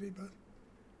 get the bloody bus.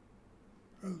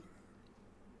 Well,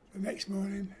 the next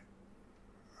morning,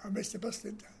 I missed the bus,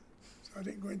 didn't I? So I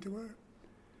didn't go into work.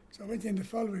 So I went in the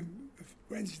following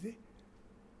Wednesday,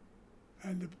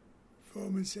 and the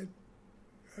foreman said,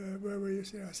 where were you?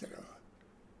 I said,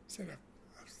 I've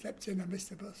slept in, I missed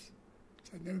the bus.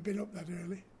 So I'd never been up that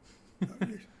early.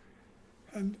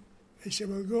 And he said,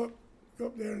 well, go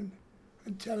up there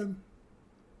and tell him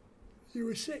you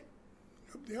were sick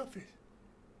up the office.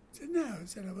 I said, no, I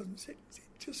said I wasn't sick. He said,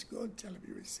 just go and tell him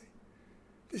you were sick.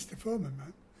 This is the foreman,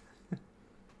 man.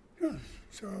 Oh,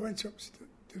 so I went up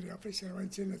to the office, I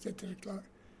went in, I said to the clerk,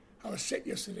 I was sick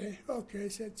yesterday. Okay, he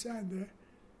said, sign there.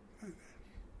 And,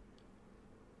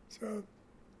 so I was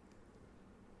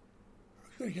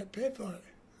going to get paid for it.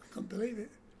 I couldn't believe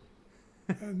it.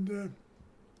 And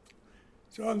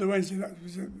so on the Wednesday, that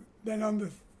was it. Then on the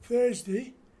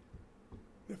Thursday,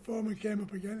 the foreman came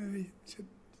up again and he said,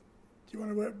 do you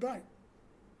want to work back?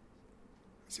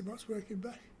 I said, what's working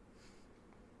back?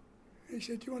 He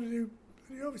said, do you want to do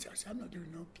bloody overtime? I said, I'm not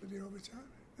doing no bloody overtime.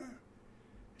 No.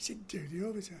 He said, do the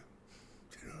overtime.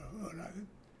 I said, oh, all right then.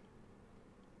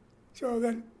 So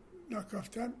then, knock off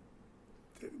time,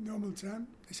 normal time,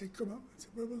 they said, come on. I said,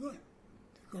 where are we going?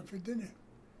 They're going for dinner.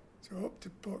 So up to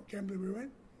Port Kembla we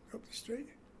went, up the street,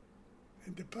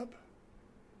 in the pub.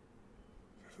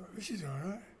 I thought, this is all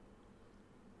right.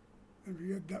 And we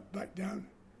got that back down.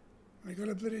 And I got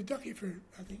a bloody docket for,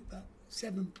 I think, about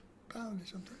 £7 or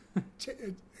something.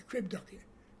 a crib docket.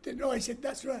 Didn't know. I said,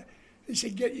 that's right. He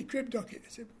said, get your crib docket. I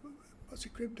said, what's a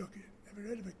crib docket? Never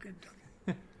heard of a crib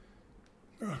docket.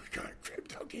 Oh, God, crib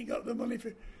docket. Got the money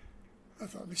for. I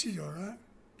thought, this is all right.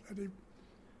 Bloody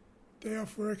day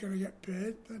off work and I get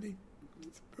paid. Bloody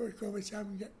work overtime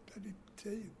and get bloody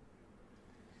tea.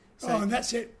 So, and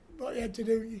that's it. What you had to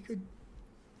do,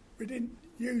 we didn't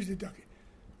use the docket.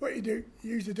 What you do,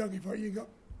 you use the docket for, you got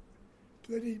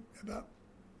bloody about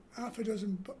half a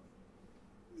dozen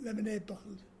lemonade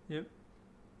bottles. Yep.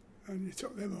 And you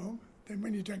took them home. Then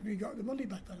when you drank them, you got the money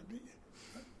back on them,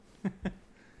 didn't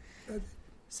you?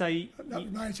 So that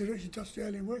was my introduction to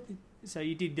Australian working. So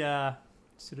you did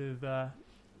sort of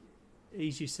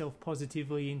ease yourself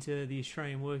positively into the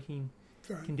Australian working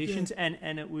conditions, yeah.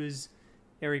 and it was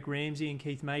Eric Ramsey and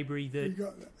Keith Mabry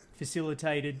that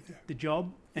facilitated the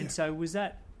job. And so was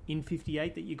that in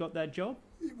 58 that you got that job?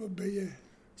 It would be, yeah.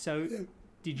 So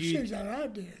did you... Seems that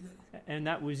hard there. And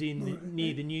that was in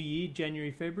near the new year,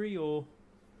 January, February, or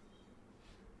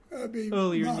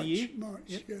earlier in the year? March,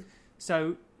 yeah.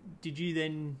 So did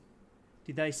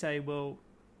they say, well,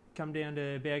 come down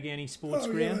to Balgownie Sports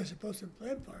Ground? Yeah, I was supposed to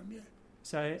play for him, yeah.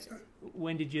 So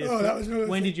when did you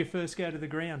did you first go to the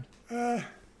ground?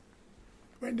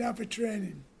 Went down for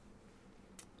training,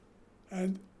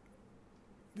 and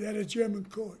they had a German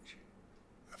coach.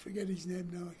 I forget his name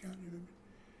now, I can't remember.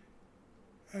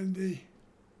 And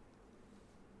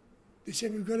they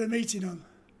said, we've got a meeting on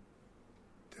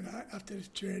tonight after the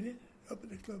training up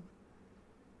at the club.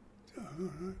 So,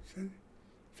 all right. So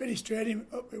finished training,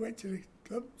 up we went to the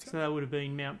club. So that would have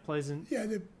been Mount Pleasant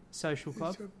the Social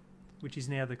Club, which is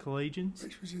now the Collegians.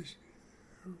 Which was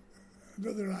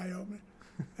another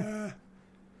eye-opener.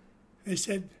 They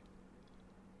said,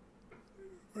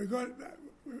 we're going...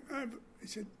 He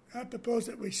said, I proposed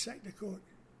that we sack the coach.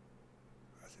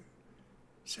 I said,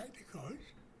 sack the coach?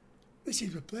 This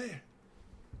is a player.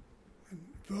 And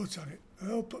votes on it.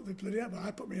 I all put the bloody up, but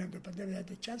I put my hand up. I never had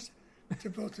the chance to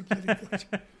vote the bloody coach.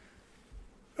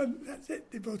 And that's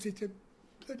it. They voted to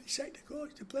bloody sack the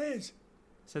coach, the players.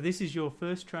 So this is your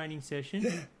first training session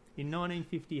in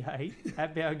 1958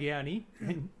 at Balgownie.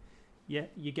 And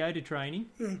you go to training,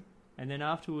 and then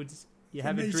afterwards you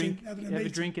have a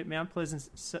drink at Mount Pleasant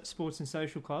Sports and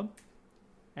Social Club,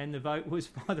 and the vote was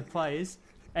by the players,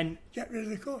 and get rid of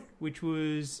the coach, which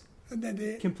was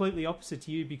completely opposite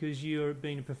to you because you're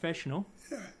being a professional.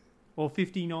 Yeah. Or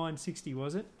 59-60,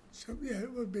 was it? So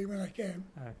it would be when I came.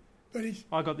 Oh. But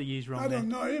I got the years wrong. I don't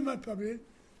know him. I probably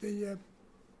it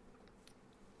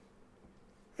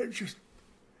was just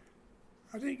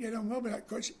I didn't get on well with that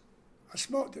coach. I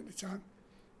smoked at the time,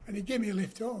 and he gave me a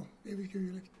lift home. He was giving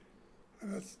me a lift,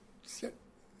 and I set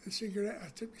the cigarette. I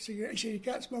took the cigarette. He said, "You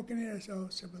can't smoke in here." So I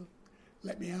said, "Well,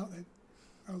 let me out then.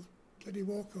 I'll bloody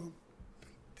walk home." But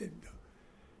didn't do.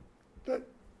 But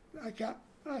I can't.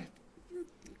 I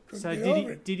couldn't so get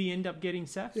over it. Did he end up getting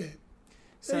sacked? Yeah.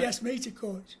 So he asked me to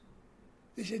coach.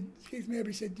 They said, Keith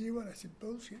Mabry said, "Do you want?" I said,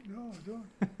 "Bullshit, no, I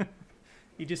don't."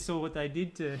 You just saw what they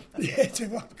did to... Yeah, to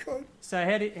what coach. So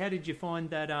how did you find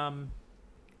that...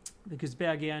 because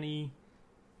Balgownie,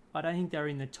 I don't think they were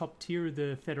in the top tier of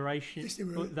the federation. Yes, they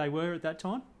were. They were at that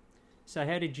time. So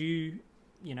how did you...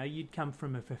 you'd come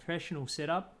from a professional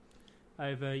setup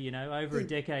over a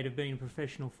decade of being a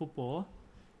professional footballer.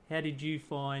 How did you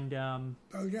find...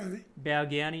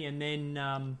 Balgownie, and then...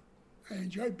 I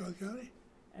enjoyed Balgownie.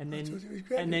 And I then, thought it was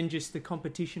great. and then just the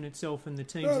competition itself and the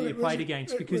teams that you played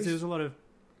against, because there was a lot of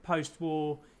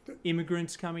post-war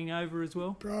immigrants coming over as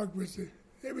well. Prague was I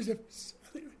think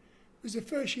it was the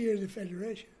first year of the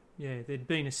federation. Yeah, there'd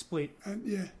been a split.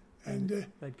 And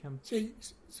they'd come. See,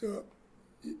 so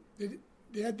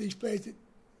they had these players that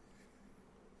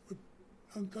were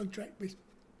on contract with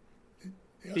the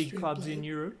big Austrian clubs players, in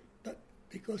Europe. but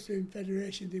because they're in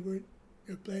federation, they were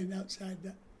playing outside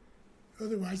that.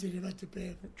 Otherwise, they'd have had to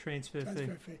pay a transfer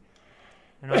fee.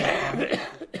 And I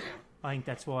think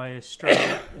that's why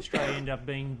Australia ended up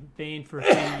being banned for a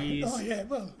few years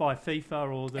by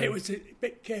FIFA or the... It was a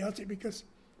bit chaotic because,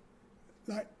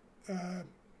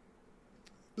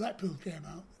 Blackpool came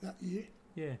out that year.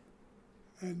 Yeah.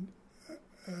 And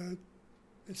the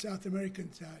South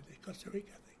American side, Costa Rica,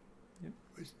 I think.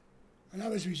 Yep. And I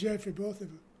was reserved for both of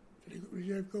them. For the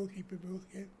reserve goalkeeper both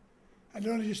games. I'd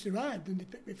only just arrived and they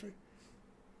picked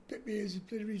me as a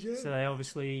reserve. So they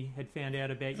obviously had found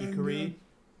out about your career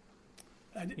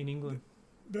in England.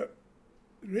 But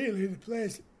really, the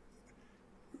players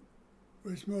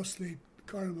was mostly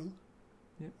Corrimal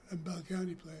and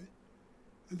Balgownie players.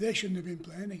 And they shouldn't have been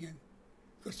playing again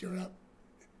because you're up.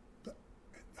 But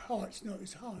Hearts, no, it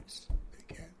was Hearts that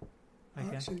came.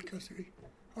 Hearts in Costa Rica.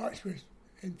 Hearts was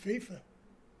in FIFA.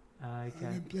 Okay.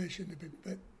 And then players shouldn't have been.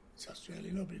 But it's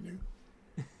Australia, nobody knew.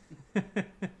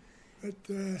 But,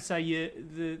 so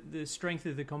the strength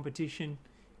of the competition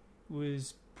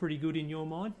was pretty good in your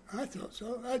mind? I thought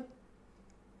so.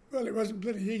 Well, it wasn't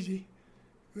bloody easy.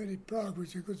 Really, Prague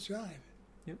was a good side.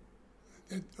 Yep.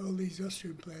 They had all these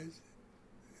Austrian players.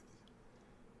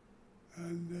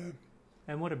 And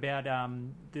what about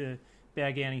the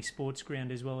Balgownie Sports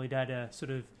Ground as well? It had a sort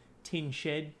of tin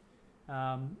shed.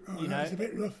 That was a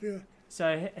bit rough, yeah.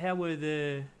 So how was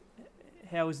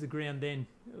the ground then?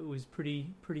 It was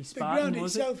pretty Spartan,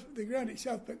 was it? The ground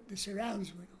itself, but the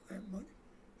surrounds weren't much.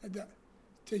 Had that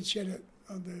tin shed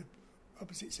on the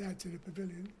opposite side to the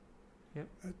pavilion. Yep.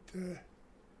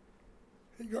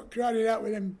 It got crowded out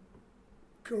with them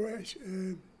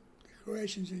Croatians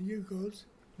and Yugos.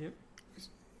 Yep.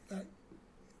 Like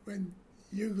when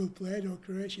Yugo played or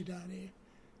Croatia down here,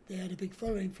 they had a big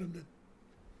following from the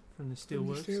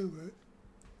steelworks.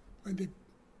 When they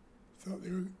thought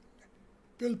they were.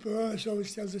 Bill Polonis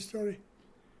always tells the story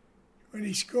when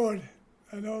he scored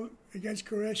and all against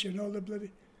Croatia and all the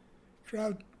bloody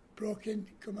crowd broke in,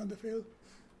 come on the field,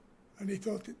 and he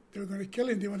thought that they were going to kill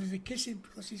him. They wanted to kiss him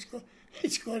because he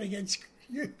scored against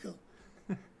Yugo,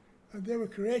 and there were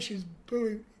Croatians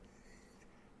booing,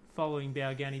 following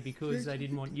Balgownie because they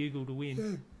didn't want Yugo to win.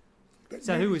 Yeah. But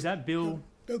so who was that? Bill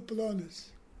Polonis.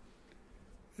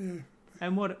 Yeah.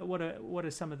 And what are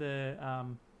some of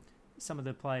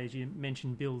the players? You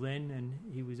mentioned Bill then, and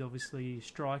he was obviously a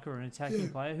striker or an attacking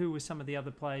player. Who were some of the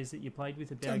other players that you played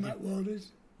with at Balgownie? Matt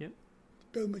Waters. Yep.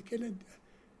 Bill McKinnon.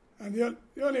 And the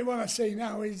only one I see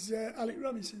now is Alec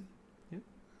Robinson. Yep.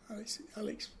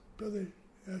 Alec's brother,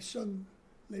 son,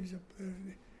 lives up there.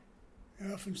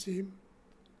 I often see him.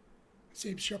 I see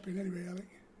him shopping anyway, Alec.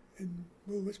 in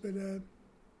Woolwich, but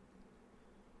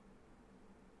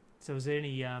So was there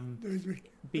any there was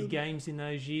big games in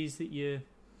those years that you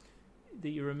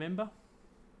remember?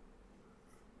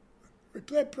 we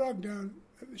played Prague down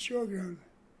at the showground,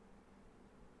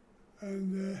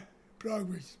 and Prague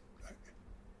was like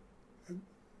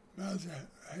miles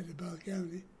ahead of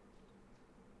Balcounty,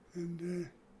 and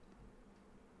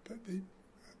but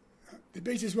they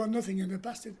beat us 1-0, and they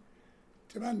passed it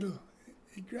to Mandel.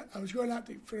 I was going out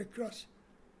for a cross,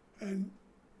 and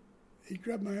he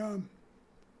grabbed my arm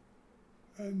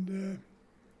and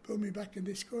pulled me back, and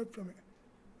they scored from it.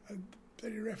 And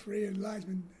the referee and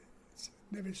linesman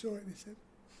never saw it, they said.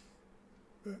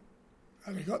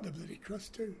 And I got the bloody cross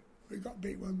too. We got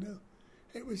beat 1-0.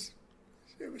 It was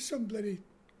some bloody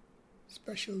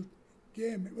special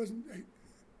game. It wasn't a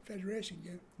federation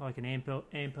game. Like an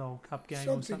Ampel Cup game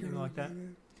or something like that.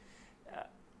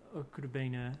 Or it could have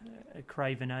been a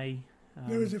Craven A.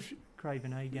 There was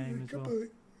Craven A game as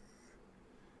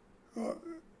well.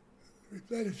 We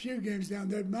played a few games down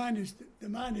there. The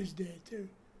Miners' Day too.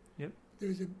 Yep. There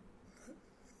was a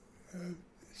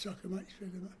soccer match for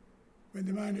when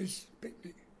the Miners'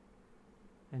 picnic.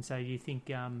 And so do you think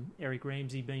Eric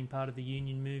Ramsey being part of the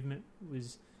union movement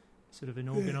was sort of an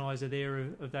organiser there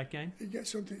of that game? You get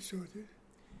something sorted.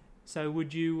 So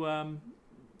would you,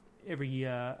 every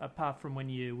year, apart from when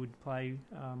you would play,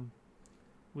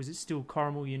 was it still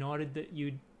Corrimal United that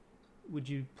would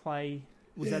you play?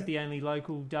 Was that the only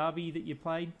local derby that you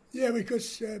played? Yeah,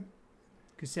 because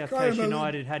South Coast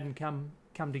United hadn't come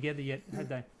together yet, had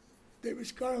they? It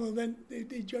was Corrimal then. They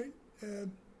joined.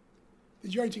 They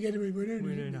joined together with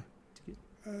Woonona.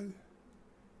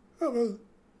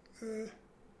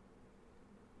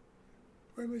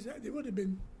 When was that? It would have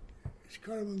been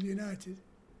Corrimal United.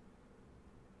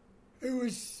 It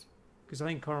was because I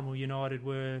think Corrimal United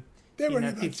were in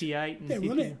that 58 and they 50.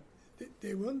 won it.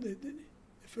 They won it, didn't they?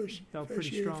 They were first pretty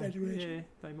year strong. of Federation. Yeah,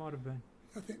 they might have been.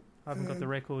 I think. I haven't got the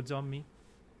records on me.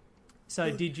 So,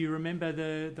 did you remember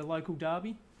the local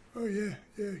derby? Oh yeah,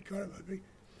 Corrimal big.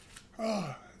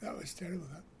 Oh, that was terrible.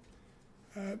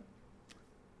 That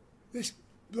this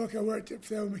bloke I worked at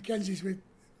Phil Mackenzie's with,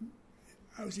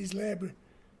 I was his labourer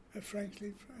at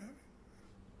Franklin.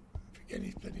 I forget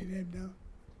his bloody name now.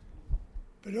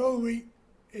 But all week,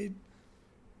 it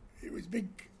was big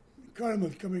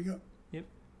Corrimal coming up. Yep.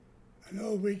 And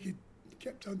all week he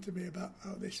kept on to me about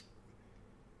how this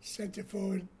centre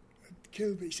forward had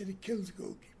killed me. He said he kills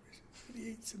goalkeepers and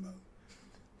he eats them all.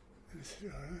 And I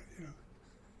said, all right, you know.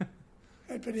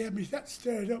 But he had me that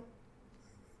stirred up,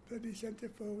 bloody centre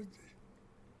forward.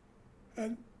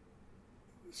 And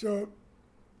so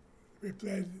we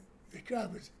played, the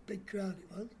crowd was a big crowd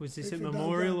it was. Was this at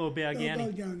Memorial or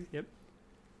Balgownie? Balgownie. Yep.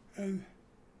 And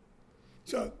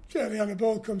so certainly on the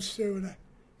ball comes through and I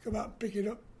come out and pick it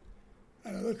up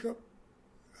and I look up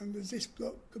and there's this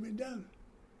bloke coming down,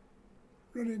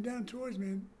 running down towards me,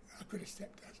 and I could have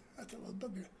stepped out. I thought, well,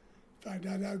 bugger, find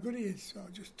out how good he is. So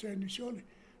I just turned my shoulder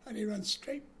and he ran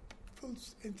straight full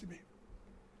into me.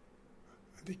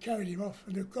 And they carried him off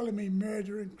and they were calling me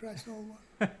murderer and Christ all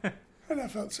that. And I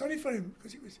felt sorry for him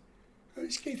because it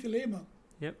was Keith Lehman.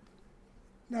 Yep.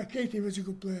 Now, Keith was a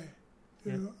good player.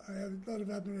 You Yep. know, I have a lot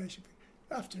of admiration for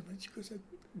him afterwards because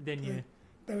Then you...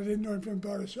 but I didn't know him from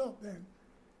Boris Hope then.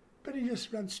 But he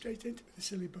just ran straight into me, the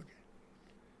silly bugger.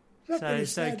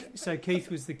 So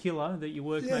Keith was the killer that your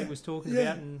workmate was talking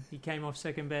about, and he came off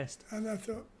second best. And I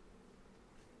thought,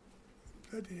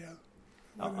 bloody hell.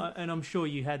 And I'm sure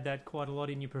you had that quite a lot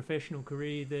in your professional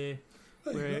career there,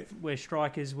 where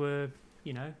strikers were,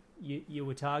 you know, you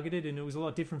were targeted, and it was a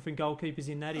lot different from goalkeepers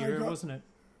in that era, wasn't it?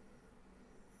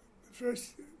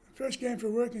 First game for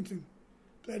Workington,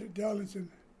 played at Darlington,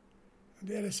 and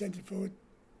they had a centre forward,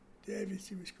 Davis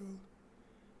he was called,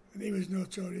 and he was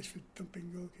notorious for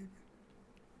thumping goalkeepers.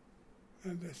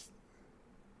 And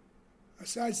I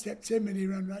sidestepped him and he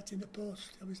ran right in the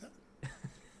post. How was that?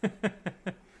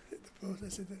 Hit the post. I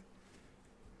said,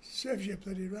 serves you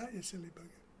bloody right, you silly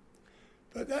bugger.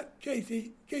 But that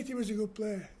Katie was a good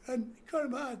player. And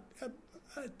Corrimal,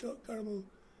 I thought Corrimal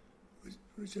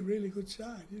was a really good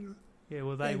side, you know. Yeah,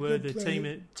 well, they were the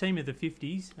team of the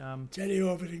 50s. Terry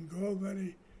Over in goal,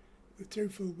 the two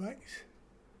full-backs.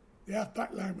 The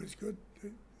half-back line was good.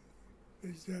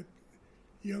 There's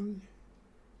Young,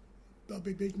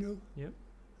 Bobby Bignell, yep,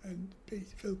 and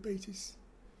Phil Peters.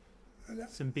 And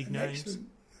some big names.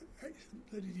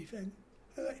 Excellent bloody defence.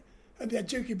 And they had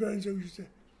Dookie Burns, who was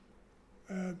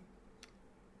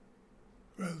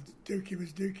Dookie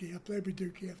was Dookie. I played with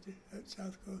Dookie at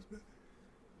South Coast, but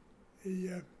he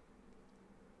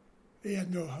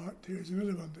had no heart. There was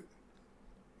another one that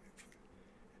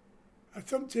I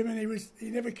thumped him and he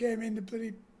never came in the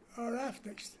bloody hour half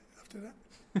next after that.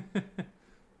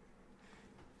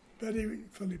 But he was a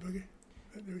funny bugger.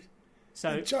 But there was,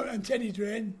 and Teddy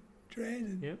Drain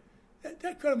and Yep.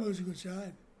 that Corrimal was a good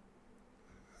side.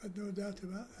 I had no doubt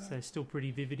about that. So still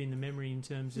pretty vivid in the memory in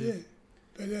terms of... Yeah,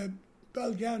 but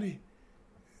Balgownie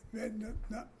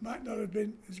might not have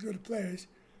been as good a players,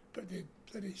 but they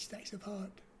bloody stacks of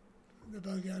heart, the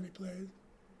Balgownie players.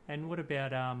 And what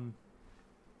about,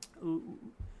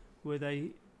 were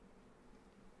they...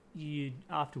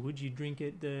 Afterwards, you'd drink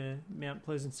at the Mount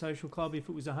Pleasant Social Club if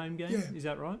it was a home game? Yeah. Is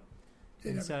that right?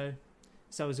 Yeah, And so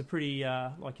it was a pretty,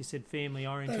 like you said,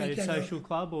 family-orientated social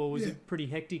club, or was it pretty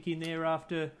hectic in there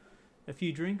after a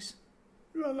few drinks?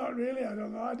 Well, not really. I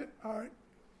don't know. I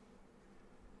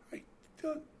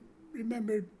don't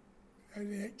remember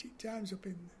any hectic times up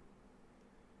in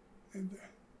there.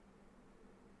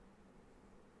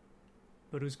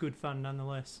 But it was good fun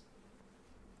nonetheless.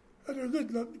 They were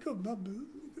good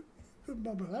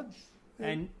mob of lads.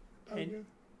 And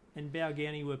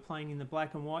Balgownie were playing in the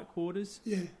black and white quarters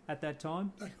at that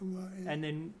time? Black and white, yeah. And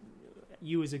then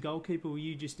you as a goalkeeper, were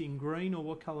you just in green, or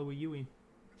what colour were you in?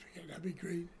 I forget, that'd be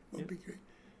green. Won't be green.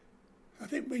 I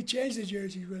think we changed the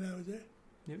jerseys when I was there.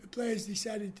 Yep. The players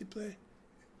decided to play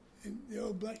in the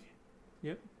all black.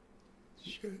 Yep.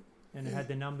 Shirt. And it had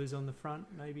the numbers on the front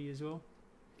maybe as well?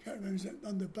 Can't remember, is it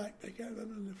on the back? I can't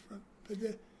remember on the front. But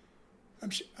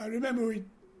I remember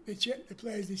the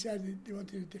players decided they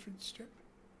wanted a different strip.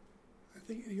 I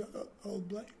think they got all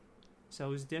black. So it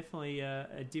was definitely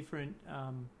a different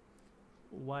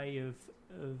way of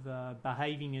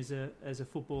behaving as a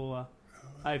footballer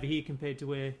over here compared to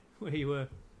where you were.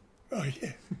 Oh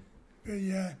yeah, but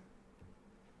yeah.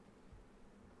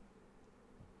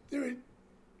 There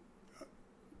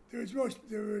was more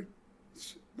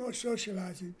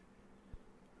socialising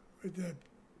with the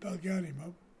Balgownie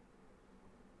mob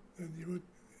than you would.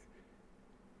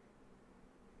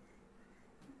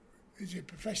 As a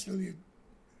professional, you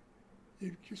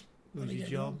just It was want to your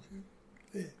get job. home.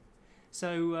 Yeah.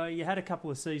 So you had a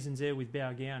couple of seasons there with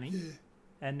Balgownie, Yeah.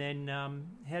 and then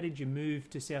how did you move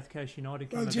to South Coast United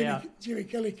come Well, about? Jimmy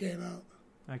Kelly came out,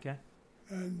 Okay.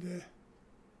 and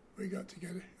we got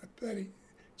together.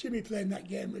 Jimmy played in that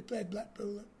game. We played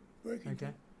Blackpool at Workington.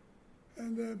 Okay.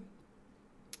 And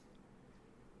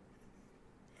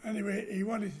anyway, he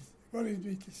wanted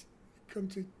me to come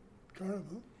to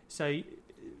Corrimal. So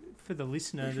for the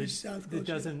listener Which was South that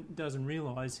Coast, doesn't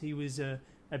realise, he was a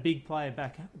big player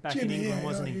back Jimmy, in England,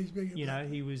 wasn't he's big at he?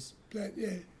 Blackpool. He was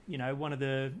Played, one of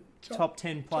the top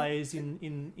 10 players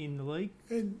in the league.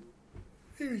 And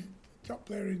he was top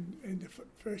player in the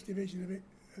first division of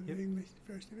the English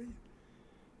first division.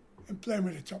 And playing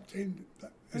with the top team.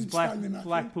 And Stanley Matthews.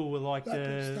 Blackpool were like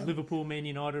the Liverpool, Man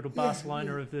United or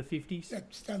Barcelona of the 50s. Yeah,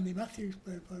 Stanley Matthews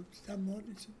played for Stan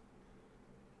Mortensen.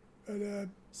 But,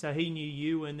 so he knew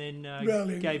you and then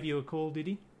gave you a call, did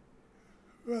he?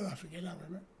 Well, I forget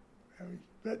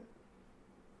but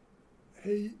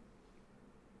he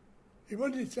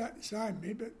wanted to sign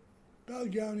me, but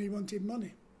Balgownie wanted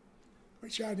money,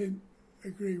 which I didn't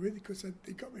agree with because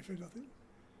they got me for nothing.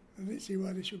 I didn't see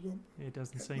why they should want. Yeah, it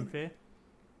doesn't seem money. fair.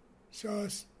 So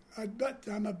at that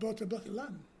time I bought a block of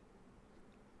land,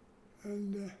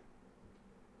 and I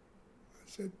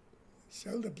said,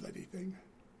 "Sell the bloody thing,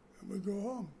 and we'll go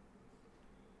home."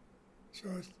 So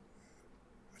I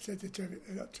said to Travis,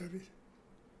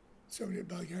 somebody at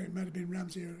Balgownie, it might have been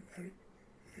Ramsey or Eric,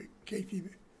 Katie,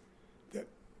 that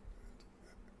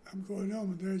I'm going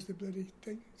home and there's the bloody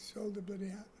thing, sold the bloody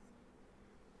hat.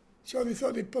 So they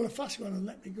thought they'd pull a fast one and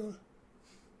let me go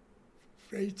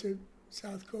free to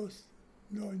South Coast,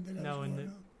 knowing that I was going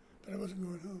home. But I wasn't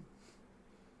going home.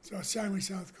 So I signed with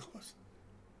South Coast.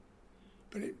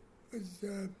 But it was,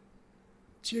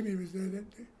 Jimmy was there.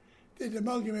 They'd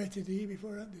amalgamated the year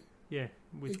before, hadn't they? Yeah,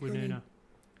 with Woonona.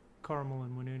 Corrimal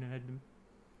and Woonona had them.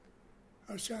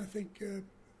 I was trying to think,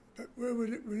 but where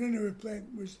Woonona were playing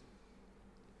was...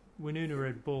 Woonona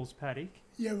at Balls Paddock.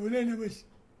 Yeah, Woonona was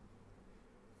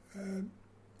in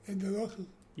the local.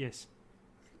 Yes.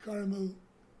 Corrimal,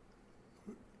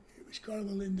 it was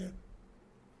Corrimal in the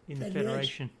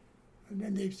Federation. And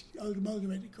then they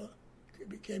amalgamated, it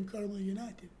became Corrimal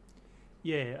United.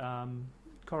 Yeah,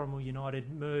 Corrimal United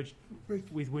merged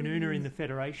with Woonona in the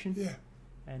Federation. Yeah.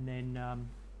 And then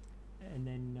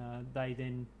they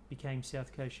then became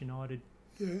South Coast United.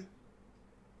 Yeah.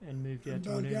 And moved out and to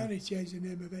Woonona. Balgownie changed the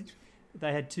name eventually.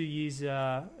 They had 2 years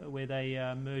where they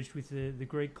merged with the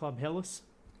Greek club Hellas.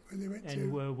 When they went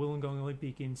and were Wollongong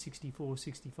Olympic in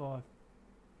 64-65.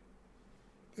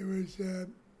 There was... they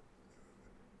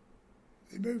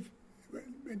moved...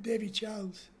 when Davy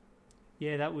Charles.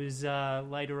 Yeah, that was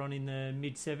later on in the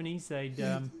mid-70s.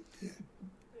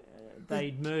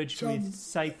 They'd merged Tom- with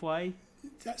Safeway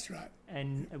That's right.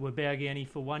 and were Balgownie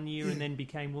for 1 year and then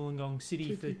became Wollongong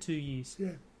City for 2 years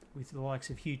Yeah. with the likes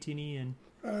of Hugh Tinney and...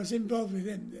 I was involved with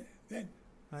them then.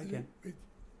 Okay,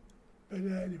 But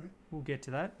anyway. we'll get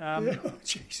to that. Yeah, oh,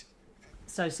 jeez.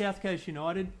 So South Coast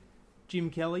United, Jim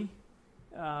Kelly,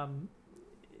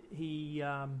 he,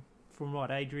 from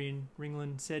what Adrian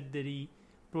Ringland said, that he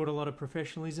brought a lot of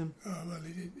professionalism Oh, well,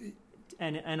 he did.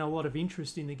 and a lot of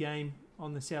interest in the game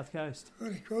on the South Coast.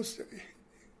 Well, of course,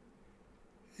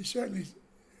 he certainly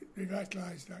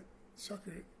revitalised that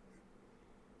soccer.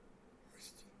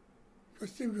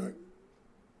 Because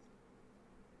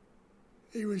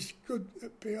he was good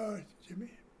at PR, Jimmy.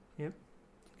 Yep,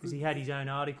 because he had his own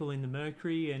article in the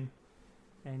Mercury and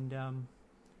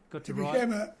got to write.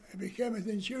 He became an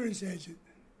insurance agent.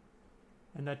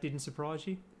 And that didn't surprise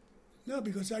you? No,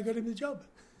 because I got him the job.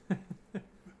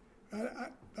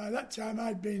 By that time,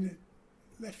 I'd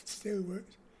left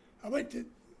Steelworks. I went to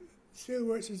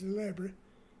Steelworks as a labourer.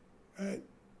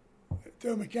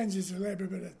 Phil Mackenzie's a labourer,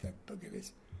 but I thought, bugger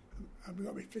this, I've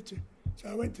got me fitter. So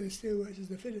I went to the Steelworks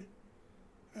as a fitter.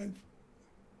 And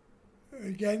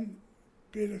again,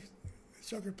 being a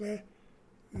soccer player,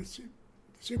 the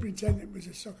superintendent was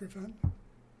a soccer fan.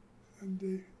 And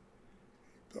the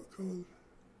bloke called,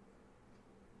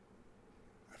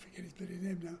 I forget his bloody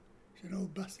name now, he's an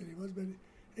old bastard he was, but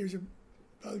he was a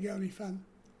Balgownie fan.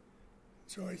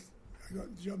 So I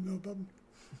got the job, no problem.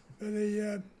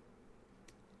 But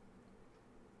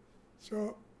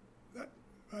so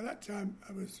by that time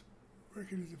I was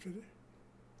working as a fitter.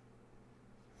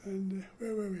 And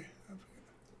where were we?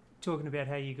 Talking about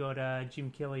how you got Jim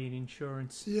Kelly in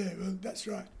insurance. Yeah, well, that's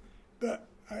right. But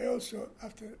I also, I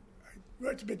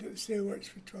worked a bit at the Steelworks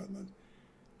for 12 months.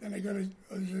 Then there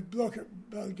was a bloke at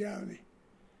Balgownie,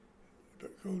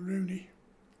 called Rooney.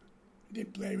 He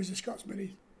didn't play, he was a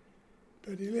Scotsman.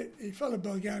 But he followed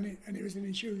Balgownie and he was an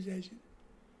insurance agent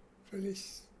for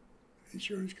this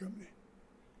insurance company.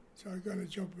 So I got a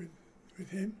job with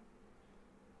him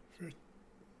for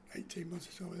 18 months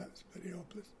or so. That's pretty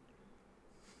hopeless.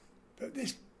 But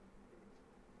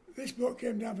this bloke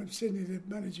came down from Sydney, the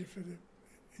manager for the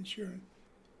insurance,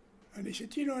 and he said,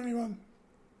 "Do you know anyone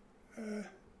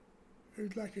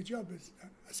who'd like a job?"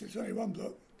 I said, "There's only one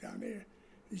bloke down here.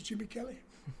 He's Jimmy Kelly."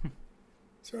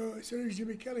 So I said, "Who's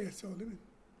Jimmy Kelly?" I told him. And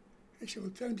he said,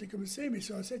 "Well, tell him to come and see me."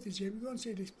 So I said to Jim, "Go and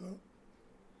see this bloke."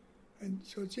 And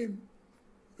so Jim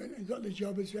went and got the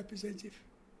job as representative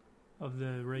of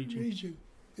the region.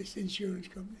 This insurance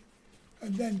company.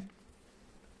 And then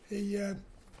he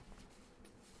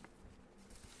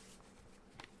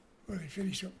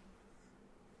finished up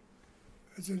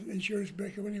as an insurance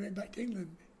broker when he went back to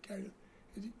England.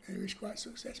 He was quite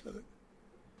successful at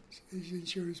his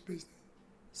insurance business.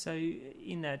 So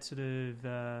in that sort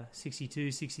of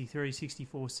 62, 63,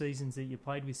 64 seasons that you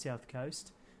played with South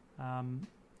Coast,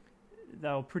 they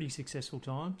were pretty successsul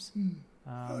times.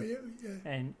 Yeah.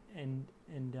 And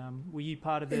were you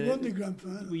part of They won the grand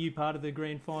final. Were you part of the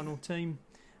grand final team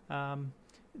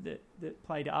that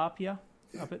played Apia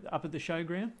up at the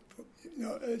showground?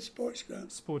 No, sports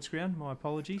ground. Sports ground. My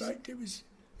apologies. Right,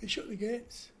 they shut the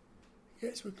gates. The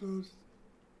gates were closed.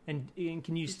 And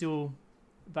can you still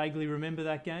vaguely remember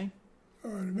that game? Oh,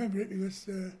 I remember it because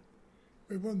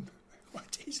we won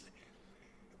quite easily.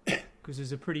 Because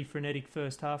there's a pretty frenetic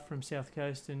first half from South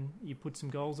Coast, and you put some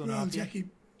goals on. Well,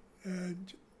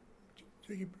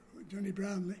 Johnny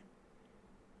Brownlee,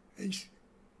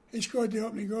 he scored the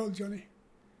opening goal, Johnny,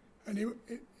 and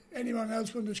anyone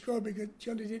else wouldn't have scored because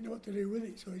Johnny didn't know what to do with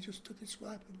it, so he just took a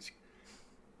swipe and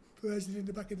placed it in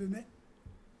the back of the net.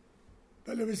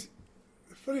 But the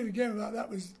funny game about that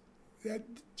was they had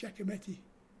Giacometti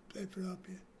played for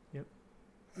Apia. Yep.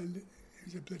 And he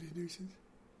was a bloody nuisance.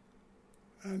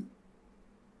 And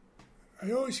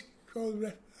I always called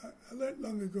I learnt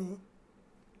long ago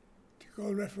to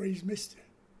call referees Mister.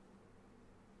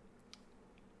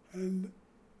 And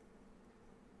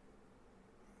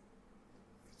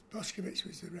Boscovich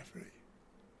was the referee.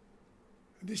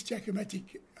 And this Giacometti,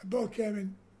 a ball came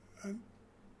in and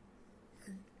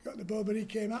I got the ball, but he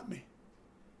came at me.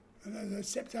 And as I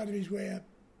stepped out of his way, I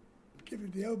gave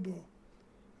him the elbow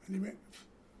and he went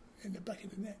in the back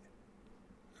of the net.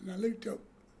 And I looked up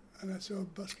and I saw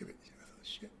Boscovich. I thought,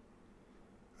 shit.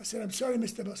 I said, "I'm sorry,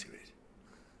 Mr. Boscovich."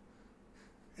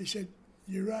 He said,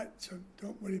 "You're right, son,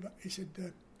 don't worry about it." He said,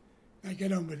 "Now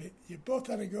get on with it. You both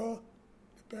had a go,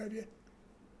 the pair of you.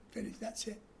 Finished, that's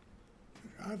it."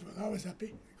 I was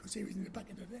happy because he was in the back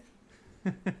of the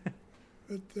net.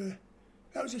 But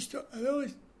that was just, I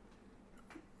always,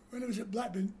 when I was at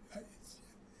Blackburn,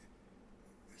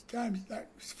 it's times, like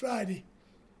it's Friday,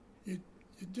 you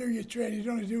do your training, you'd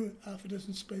only do half a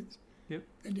dozen sprints. Yep.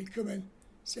 And you come in,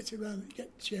 sit around,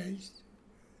 get changed,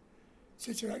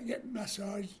 sit around, get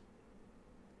massaged,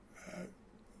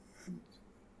 and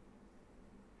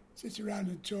sit around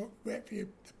and talk, wait for your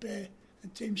the pay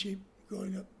and team sheet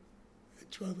going up at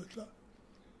 12 o'clock.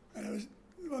 And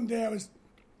one day I was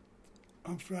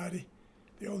on Friday,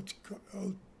 the old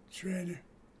trainer,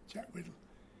 Jack Whittle,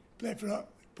 played for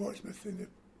Portsmouth in the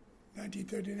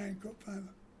 1939 Cup final.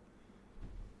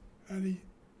 And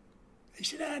he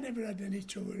said, I never had any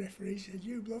trouble with referees. He said,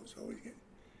 you blokes always get...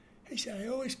 He said, I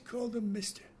always called them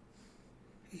Mister.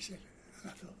 He said,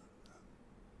 and I thought,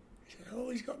 he said, I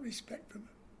always got respect from him.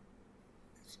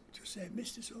 Just say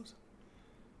Mr. Sosa.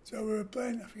 So we were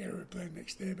playing, I forget who we were playing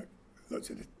next day, but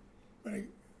when I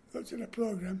looked at the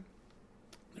programme,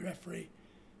 the referee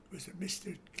was a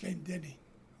Mr. Clendenny.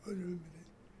 I remember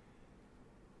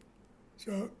this.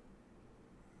 So,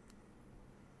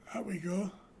 out we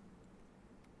go.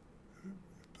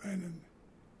 Playing, and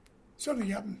something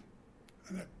happened,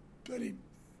 and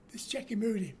this Jackie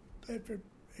Moody played for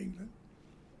England,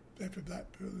 played for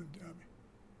Blackpool and Derby,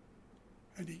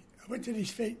 and I went to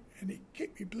his feet and he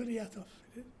kicked me bloody hat off.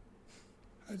 He did.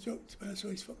 I jumped when I saw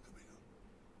his foot coming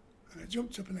up, and I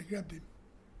jumped up and I grabbed him,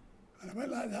 and I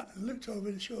went like that and looked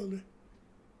over the shoulder,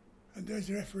 and there's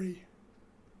the referee.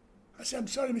 I said, I'm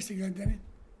sorry, Mr. Glendenning.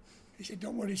 He said,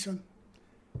 don't worry, son.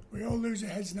 We all lose our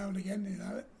heads now and again,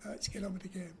 and let's get on with the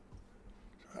game.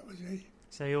 So that was me.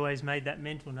 So you always made that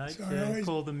mental note to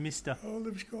call them Mister. I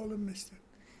always called them Mister.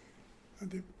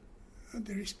 And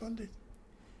they responded.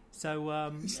 So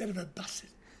instead of a bastard.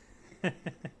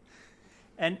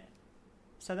 And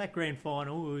so that grand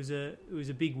final was a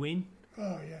big win.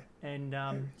 Oh yeah. And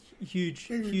huge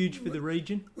for the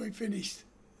region. We finished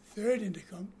third in the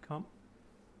comp.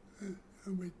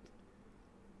 And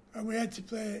we had to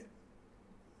play,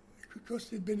 because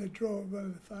there'd been a draw of one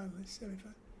of the finalists,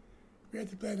 semi-final. We had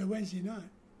to play on a Wednesday night.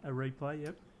 A replay,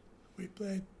 yep. We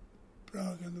played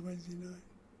Prague on the Wednesday night.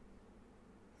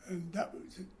 And that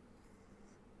was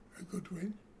a good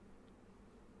win.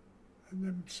 And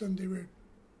then Sunday we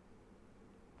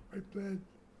played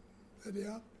Bloody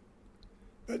Harp.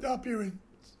 But Harpy were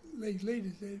league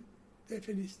leaders, they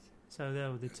finished. So they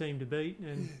were the team to beat.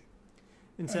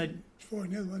 And so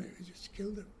 4-0, wasn't it? We just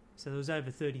killed them. So there was over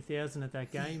 30,000 at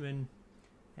that game,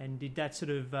 and did that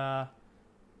sort of,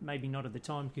 maybe not at the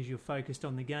time because you're focused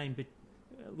on the game, but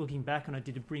looking back on it,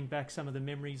 did it bring back some of the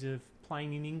memories of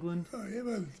playing in England? Oh yeah,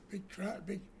 well, big crowd,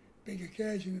 big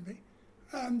occasion,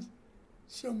 and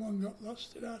someone got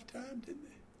lost at half time, didn't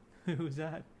they? Who was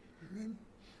that?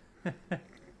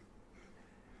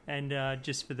 And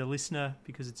just for the listener,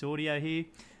 because it's audio here,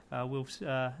 Wilf's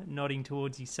nodding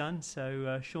towards his son.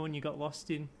 So Sean, you got lost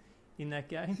in that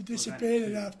game? He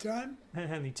disappeared at half time.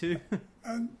 Only two.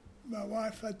 And my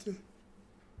wife had to,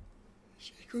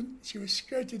 she was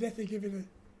scared to death of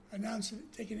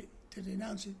taking it to the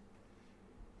announcer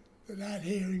that I had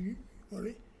hearing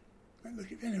worry.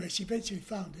 Anyway, she eventually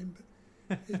found him,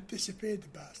 but he disappeared, the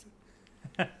bastard.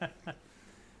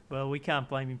 Well, we can't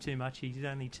blame him too much. He's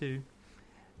only two.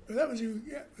 But that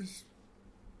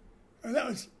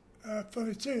was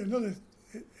funny too. Another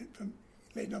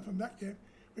leading up from that game,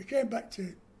 we came back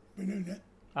to Benuna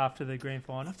after the grand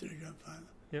final.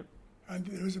 Yep. And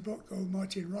there was a bloke called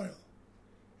Martin Royal,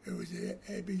 who was the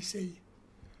ABC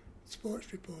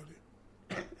sports reporter,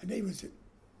 and he was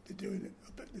doing it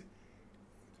up at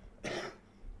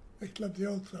the club, the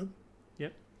old club.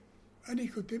 Yep. And he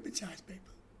could hypnotise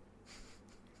people,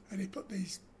 and he put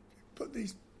these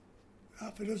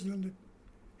half a dozen on the.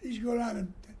 He'd go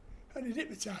around and he'd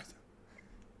hypnotise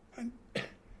them, and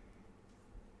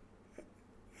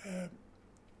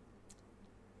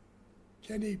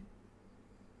Kenny.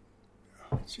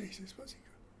 Oh Jesus, what's he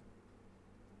called?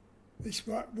 This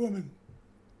white woman.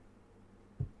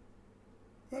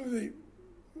 One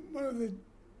of the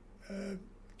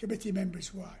committee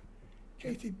members' wife,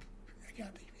 Katie. I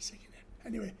can't think of his second name.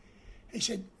 Anyway, he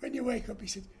said, when you wake up, he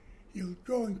said, you'll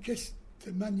go and kiss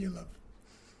the man you love.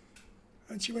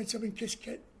 And she went up and kissed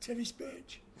Terry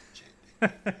Spage.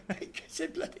 Kissed her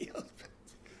bloody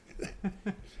husband.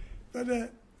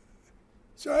 But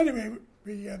so anyway,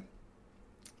 we had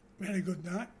a good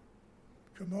night.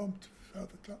 Come home to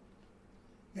 12 o'clock.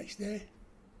 Next day,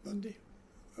 Monday,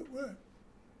 at work.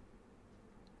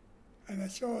 And I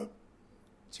saw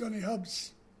Johnny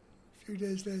Hobbs a few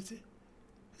days later.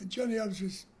 And Johnny Hobbs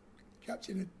was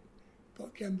captain of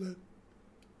Port Kembla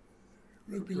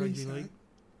Rugby League side.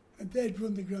 And they'd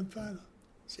won the grand final,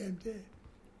 same day.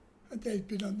 And they'd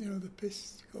been on, the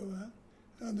piss to go out.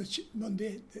 And on the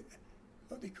Monday,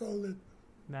 what they call the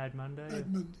Mad Monday.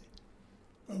 Mad Monday.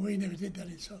 Well, we never did that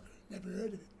in soccer. Never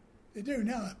heard of it. They do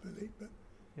now, I believe, but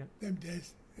Yep. them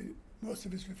days, most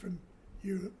of us were from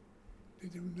Europe. They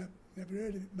never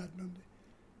heard of it, Mad Monday.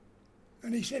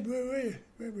 And he said, where were you?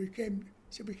 We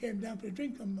came down for a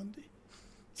drink on Monday. He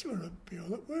said, we'll be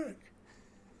all at work.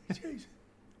 Jeez.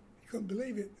 He couldn't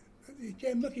believe it. He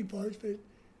came looking for us to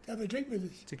have a drink with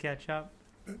us. To catch up.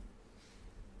 But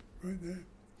right there.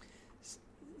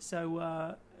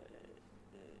 So,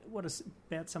 what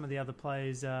about some of the other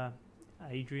players,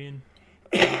 Adrian,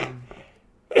 and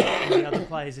the other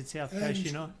players at South Coast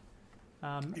United?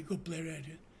 A good player,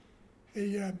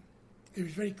 Adrian. He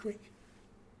was very quick.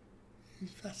 He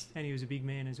was fast. And he was a big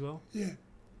man as well. Yeah.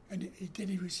 And he did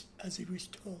as he was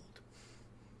told.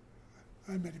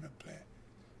 I made him a player.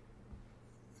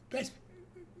 The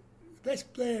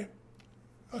best player,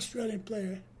 Australian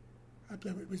player I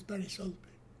played with was Barry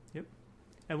Salisbury. Yep.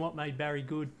 And what made Barry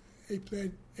good?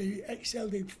 He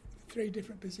excelled in 3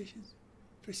 different positions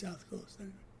for South Coast.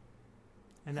 Anyway.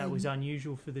 And that was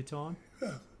unusual for the time?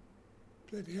 Well,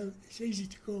 bloody hell, it's easy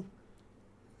to go,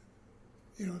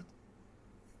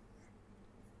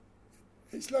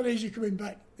 it's a lot easier coming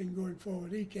back than going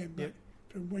forward. He came back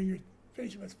from winger,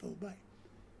 finished as full back.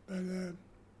 But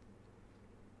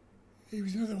he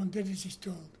was another one, did as he's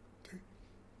told.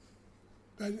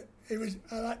 But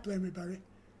I like playing with Barry.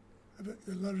 I've got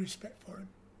a lot of respect for him.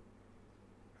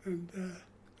 And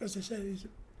as I said,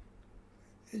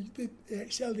 he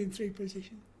excelled in 3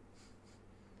 positions.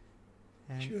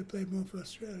 Should have played more for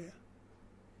Australia.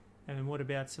 And what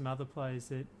about some other players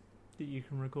that you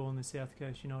can recall in the South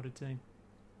Coast United team?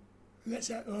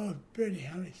 Bernie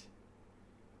Harris.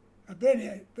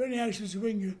 Bernie Harris was a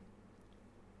winger,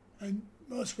 and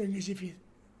most wingers, if you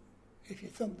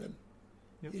thump them,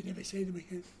 you'd never see them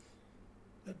again.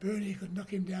 But Bernie could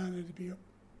knock him down and it'd be up.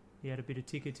 He had a bit of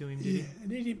ticker to him, did he?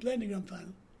 And he didn't play in the grand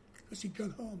final because he'd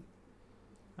gone home.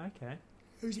 Okay.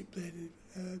 Who's he played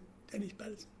with? Dennis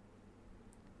Patterson.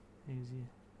 He was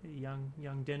a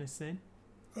young Dennis then.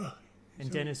 Oh,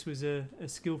 and Dennis was a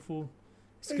skillful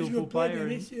he was a good player.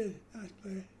 Dennis, yeah, nice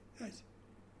player. Nice.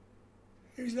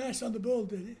 He was nice on the ball,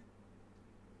 did he?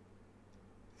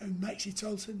 And Maxie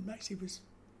Tolson.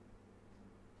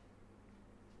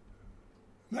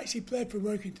 Maxie played for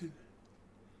Workington.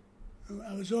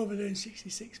 I was over there in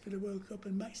 '66 for the World Cup,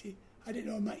 and I didn't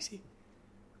know Maxie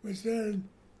was there, and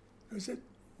I was at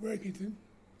Workington.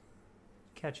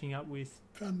 Catching up with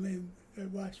family and their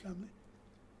wife's family.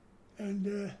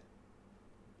 And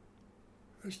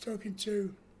I was talking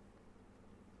to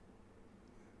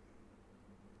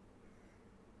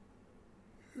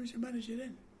who was the manager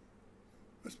then?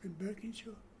 Must have been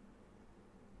Birkinshaw.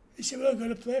 He said, well, I'm going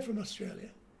to play from Australia.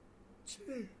 I said,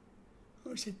 who?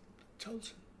 Oh, he said,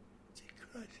 Tolson. I said,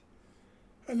 Christ.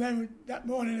 And then that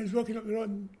morning I was walking up the road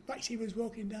and Maxie was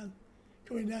coming down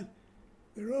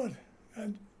the road.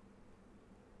 And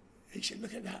he said,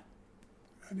 look at that.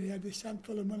 And he had this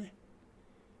handful of money.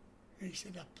 And he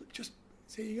said, just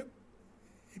see you.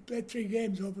 He played 3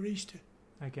 games over Easter.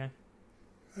 Okay.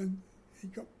 And he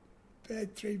got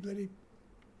paid 3 bloody.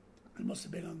 It must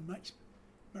have been on Max.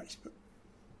 But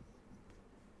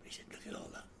he said, look at all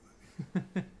that.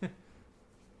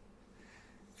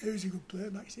 He was a good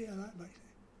player, Maxie. I like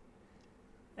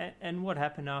Maxie. And what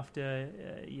happened after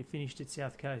you finished at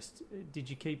South Coast? Did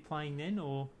you keep playing then,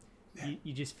 or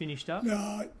you just finished up?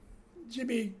 No,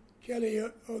 Jimmy Kelly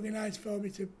organised for me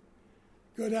to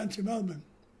go down to Melbourne.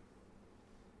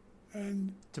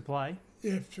 And to play?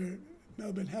 Yeah, for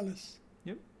Melbourne Hellas.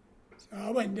 Yep. So I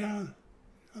went down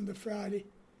on the Friday,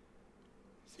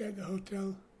 stayed at the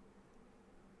hotel,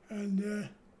 and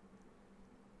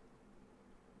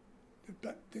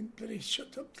didn't bloody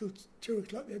shut up till 2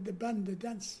 o'clock. They had the band, the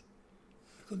dance.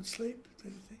 I couldn't sleep,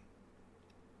 sort of thing.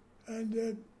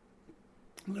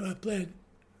 And I played,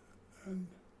 and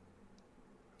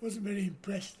I wasn't very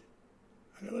impressed.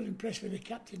 And I wasn't impressed with the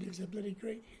captain. He was a bloody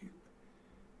Greek.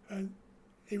 And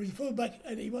he was a full-back,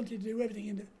 and he wanted to do everything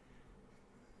in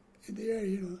the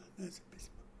area, That's a bit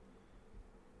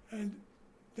small. And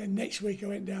then next week I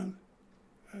went down,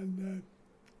 and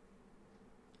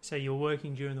so you were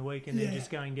working during the week and then just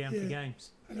going down for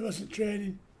games. And I wasn't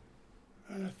training,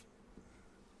 and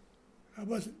I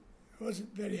wasn't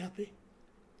very happy.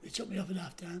 They took me off at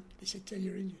half time. They said, "Tell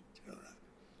you're injured." All right.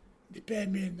 They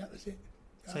paid me, and that was it.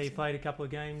 So you played a couple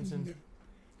of games,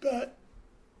 but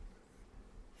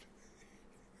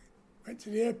went to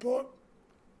the airport,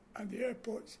 and the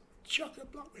airport's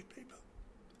chock-a-block with people,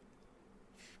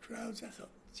 crowds. I thought,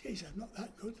 "Geez, I'm not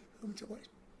that good. I'm to watch."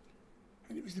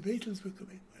 and it was the Beatles were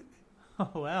coming, weren't they?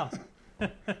 Oh, wow.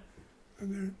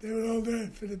 And they were all there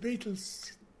for the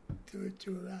Beatles to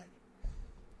arrive.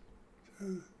 So,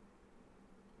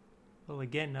 Well,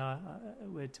 again,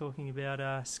 we're talking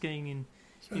about skiing in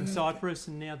so Cyprus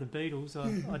and now the Beatles.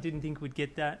 I didn't think we'd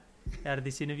get that out of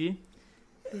this interview.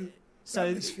 Yeah.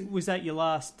 So That was that your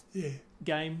last yeah.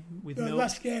 game with The Milk?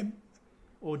 last game,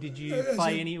 Or did you As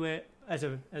play a- anywhere as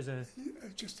a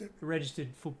just a, registered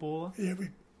footballer? yeah,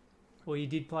 Or you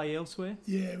did play elsewhere?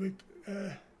 we,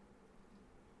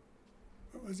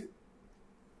 what was it?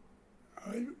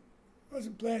 I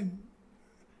wasn't playing.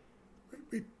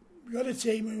 We got a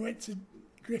team. We went to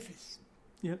Griffiths.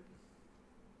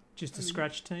 Just a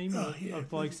scratch team of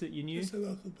blokes that you knew? Just a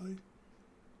local boy.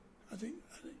 I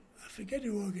forget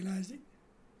who organised it.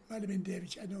 Might have been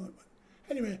David. I don't know.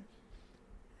 Anyway,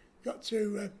 got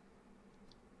to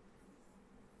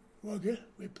Wagga.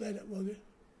 We played at Wagga.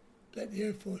 Played the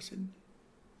Air Force on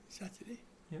Saturday.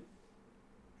 Yep.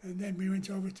 And then we went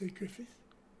over to Griffith.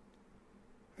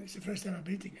 And it's the first time I've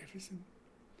been to Griffith. And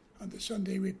on the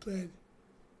Sunday we played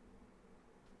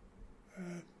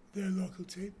their local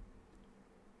team.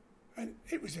 And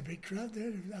it was a big crowd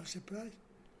there. I was surprised.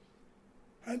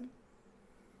 And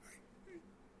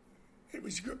it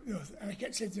was good. You know, and I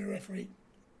kept saying to the referee,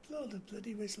 Lord, the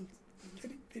bloody whistle. Let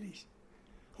it finish.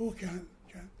 Oh, can't.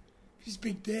 He's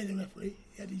big day, the referee.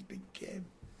 He had his big game.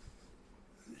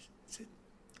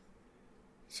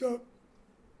 So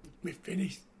we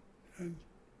finished and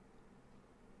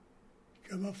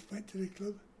come off, went to the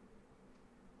club.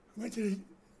 I went to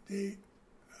the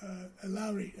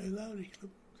Lowry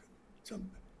club, some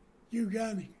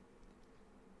Ugani.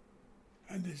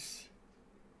 And there's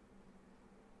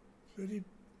bloody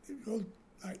old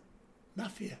like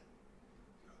mafia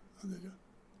on the door.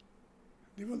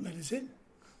 They wouldn't let us in.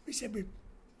 We said we're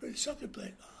a soccer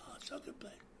player. Oh, soccer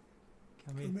player.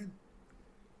 Come Come in. in.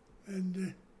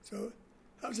 And so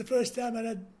that was the first time I'd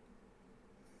had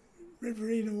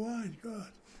Riverina wine, God.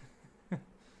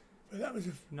 But that was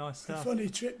a Nice stuff. funny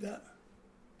trip, that.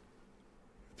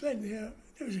 Playing there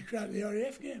was a crowd at the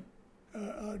RAF game.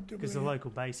 Because the local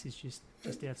base is just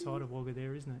outside of Wagga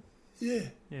there, isn't it? Yeah.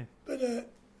 Yeah. But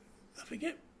I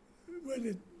forget who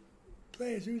the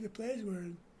players were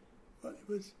and what it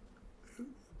was.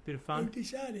 Bit of Who fun.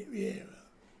 decided? Yeah.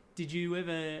 Did you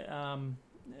ever,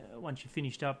 once you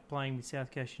finished up playing with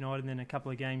South Coast United and then a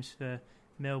couple of games for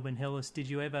Melbourne Hellas, did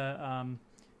you ever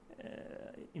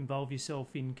involve yourself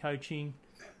in coaching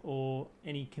or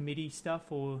any committee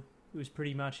stuff, or it was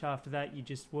pretty much after that you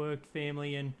just worked,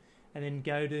 family, and then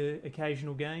go to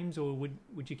occasional games, or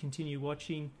would you continue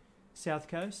watching South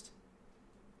Coast?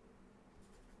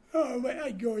 Oh, wait,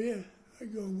 I'd go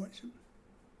and watch them.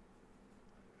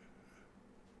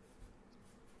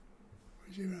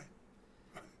 Was you right?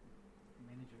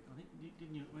 Manager. I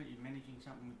think weren't you managing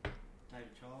something with David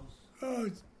Charles? Oh,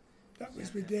 that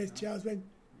was with Dave Charles when.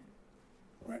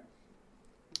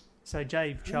 So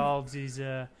Dave Charles is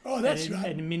Oh, that's an right.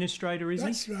 administrator, is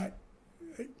That's right.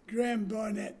 Graham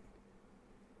Barnett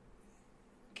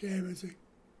came as a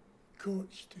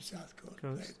coach to South Coast,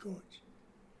 Coast. coach.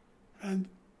 And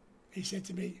he said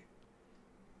to me,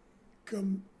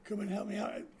 come and help me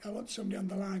out. I want somebody on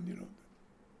the line, you know.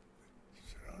 I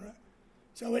said, all right.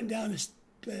 So I went down as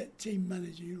team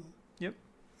manager, you know. Yep.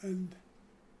 And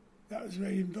that was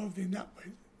very involved in that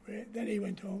way. Then he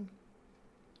went home.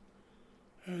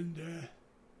 And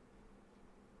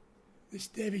this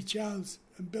Davy Charles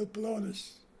and Bill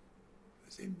Polonis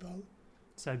was involved.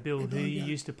 So Bill, who Bill, you yeah.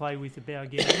 used to play with at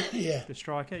Balgownie, Yeah. the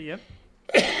striker, yep.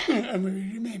 And we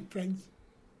remained friends.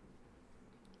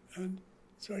 And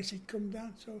so I said, come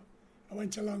down. So I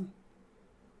went along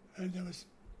and I was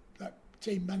like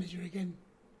team manager again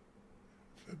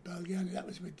for Balgownie. That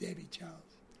was with Davy Charles.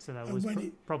 So that And was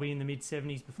when probably in the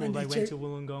mid-70s before when they he went took- to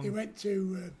Wollongong, He went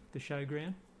to, the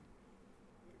showground.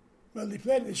 well, they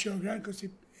played at the showground because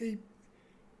he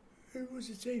who was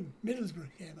the team?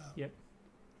 Middlesbrough came out. Yep.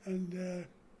 And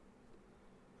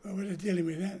well, we were dealing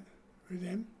with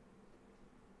them.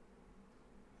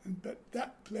 But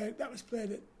that was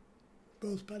played at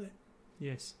Bulls Paddock.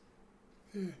 Yes.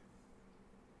 Yeah.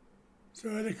 So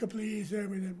I had a couple of years there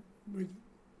with him, with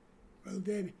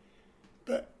Davy.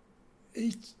 But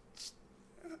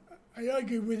I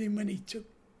argued with him when he took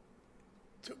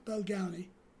Balgownie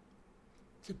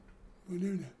to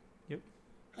Woonona. Yep.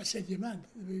 I said, you're mad.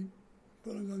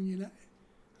 Wollongong United.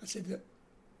 I said that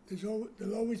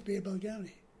there'll always be a Balgownie.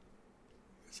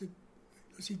 I said,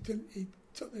 because he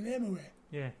took the name away.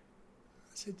 Yeah.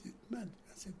 I said, you're mad.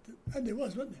 I said, and there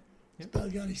was, wasn't there? Yep.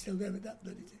 Balgownie's still there with that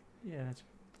bloody thing. Yeah, that's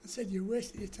I said, you're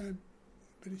wasting your time.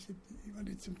 But he said he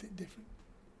wanted something different.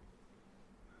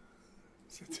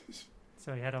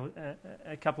 So he had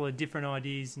a couple of different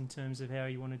ideas in terms of how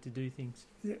he wanted to do things.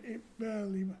 Yeah,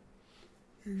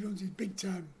 he runs his big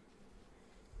time.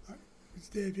 It's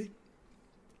David.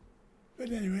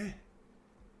 But anyway,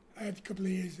 I had a couple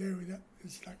of years there with that.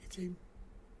 It's like a team.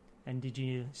 And did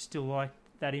you still like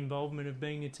that involvement of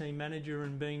being a team manager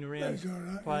and being around That was all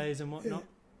right, players and whatnot?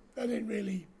 Yeah. I didn't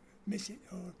really miss it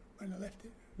or when I left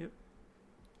it. Yep.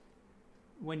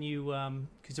 When you,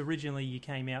 because originally you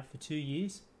came out for 2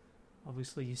 years,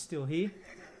 obviously you're still here.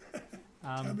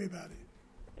 Tell me about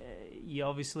it. You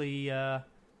obviously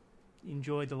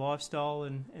enjoyed the lifestyle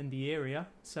and the area,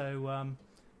 so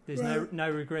there's no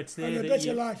regrets there. I had a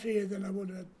better life here than I would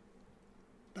have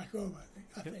back home,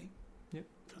 I think. Yep.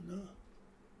 I don't know.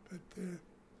 But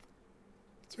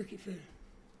took it for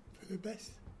the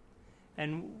best.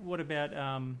 And what about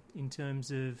in terms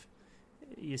of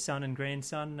your son and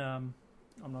grandson?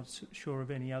 I'm not sure of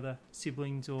any other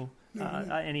siblings or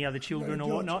any other children or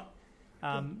whatnot.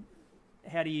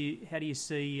 How do you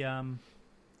see?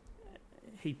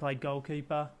 He played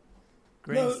goalkeeper.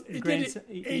 He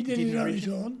did it on his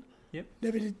own. Yep.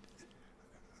 Never did.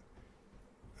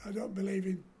 I don't believe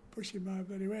in pushing my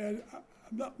bloody way.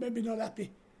 I'm maybe not happy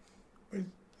with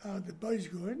how the boys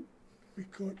going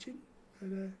with coaching.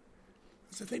 But,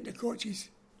 I think the coaches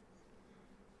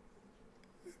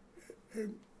are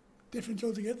different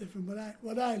altogether from what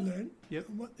I learned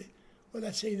and what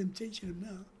I see them teaching them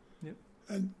now. Yep.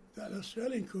 And that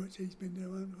Australian coach, he's been there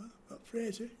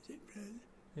Fraser, is it Fraser?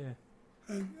 Yeah.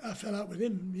 And I fell out with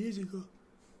him years ago.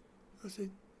 I said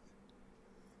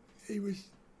he was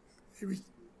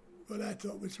what I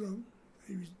thought was wrong.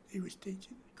 He was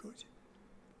teaching, coaching.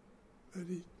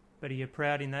 But are you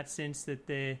proud in that sense that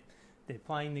they're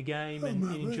playing the game and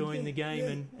enjoying the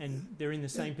game and they're in the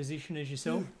same position as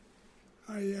yourself?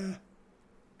 Yeah.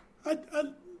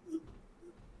 I'd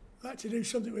like to do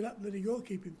something with that bloody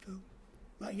goalkeeping film.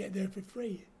 Might get there for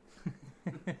free.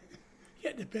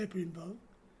 Get the paper involved.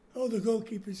 All the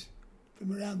goalkeepers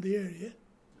from around the area.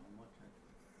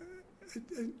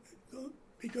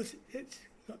 Because it's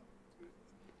got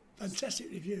fantastic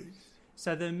reviews.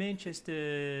 So the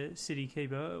Manchester City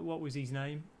keeper, what was his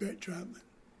name? Bert Troutman.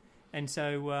 And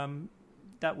so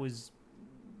that was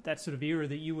that sort of era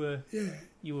that you were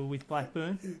with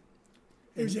Blackburn.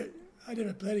 Yeah. I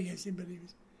never played against him, but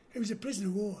he was a prisoner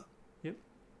of war. Yep.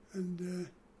 And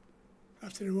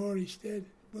after the war, he stayed,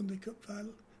 won the cup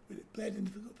final, played in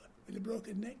the cup with a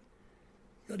broken neck,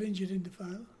 got injured in the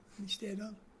final, and he stayed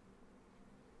on.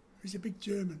 He was a big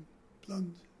German,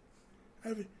 blonde.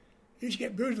 He used to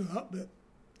get booed a lot, but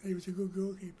he was a good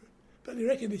goalkeeper. But I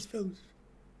reckon this film's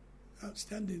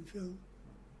outstanding film.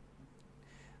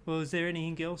 Well, is there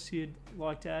anything else you'd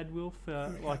like to add, Wilf?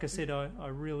 Like I said, I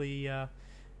really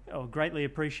greatly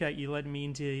appreciate you letting me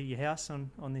into your house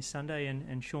on this Sunday,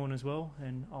 and Sean as well.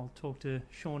 And I'll talk to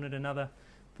Sean at another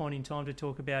point in time to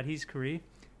talk about his career,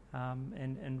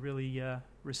 and really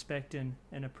respect and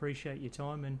appreciate your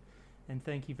time, and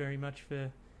thank you very much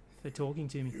for talking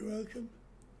to me. You're welcome.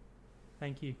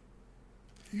 Thank you.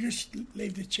 You just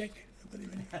leave the cheque.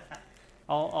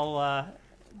 I'll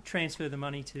transfer the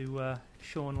money to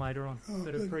Sean later on,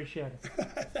 but good. Appreciate it.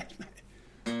 Thanks, mate.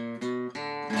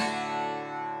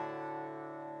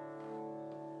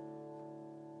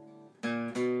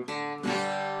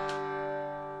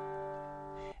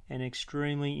 An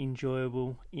extremely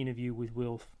enjoyable interview with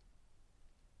Wilf.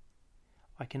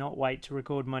 I cannot wait to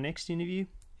record my next interview,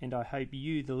 and I hope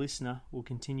you, the listener, will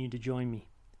continue to join me.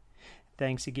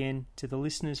 Thanks again to the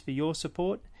listeners for your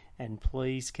support, and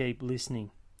please keep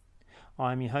listening.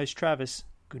 I'm your host, Travis.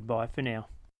 Goodbye for now.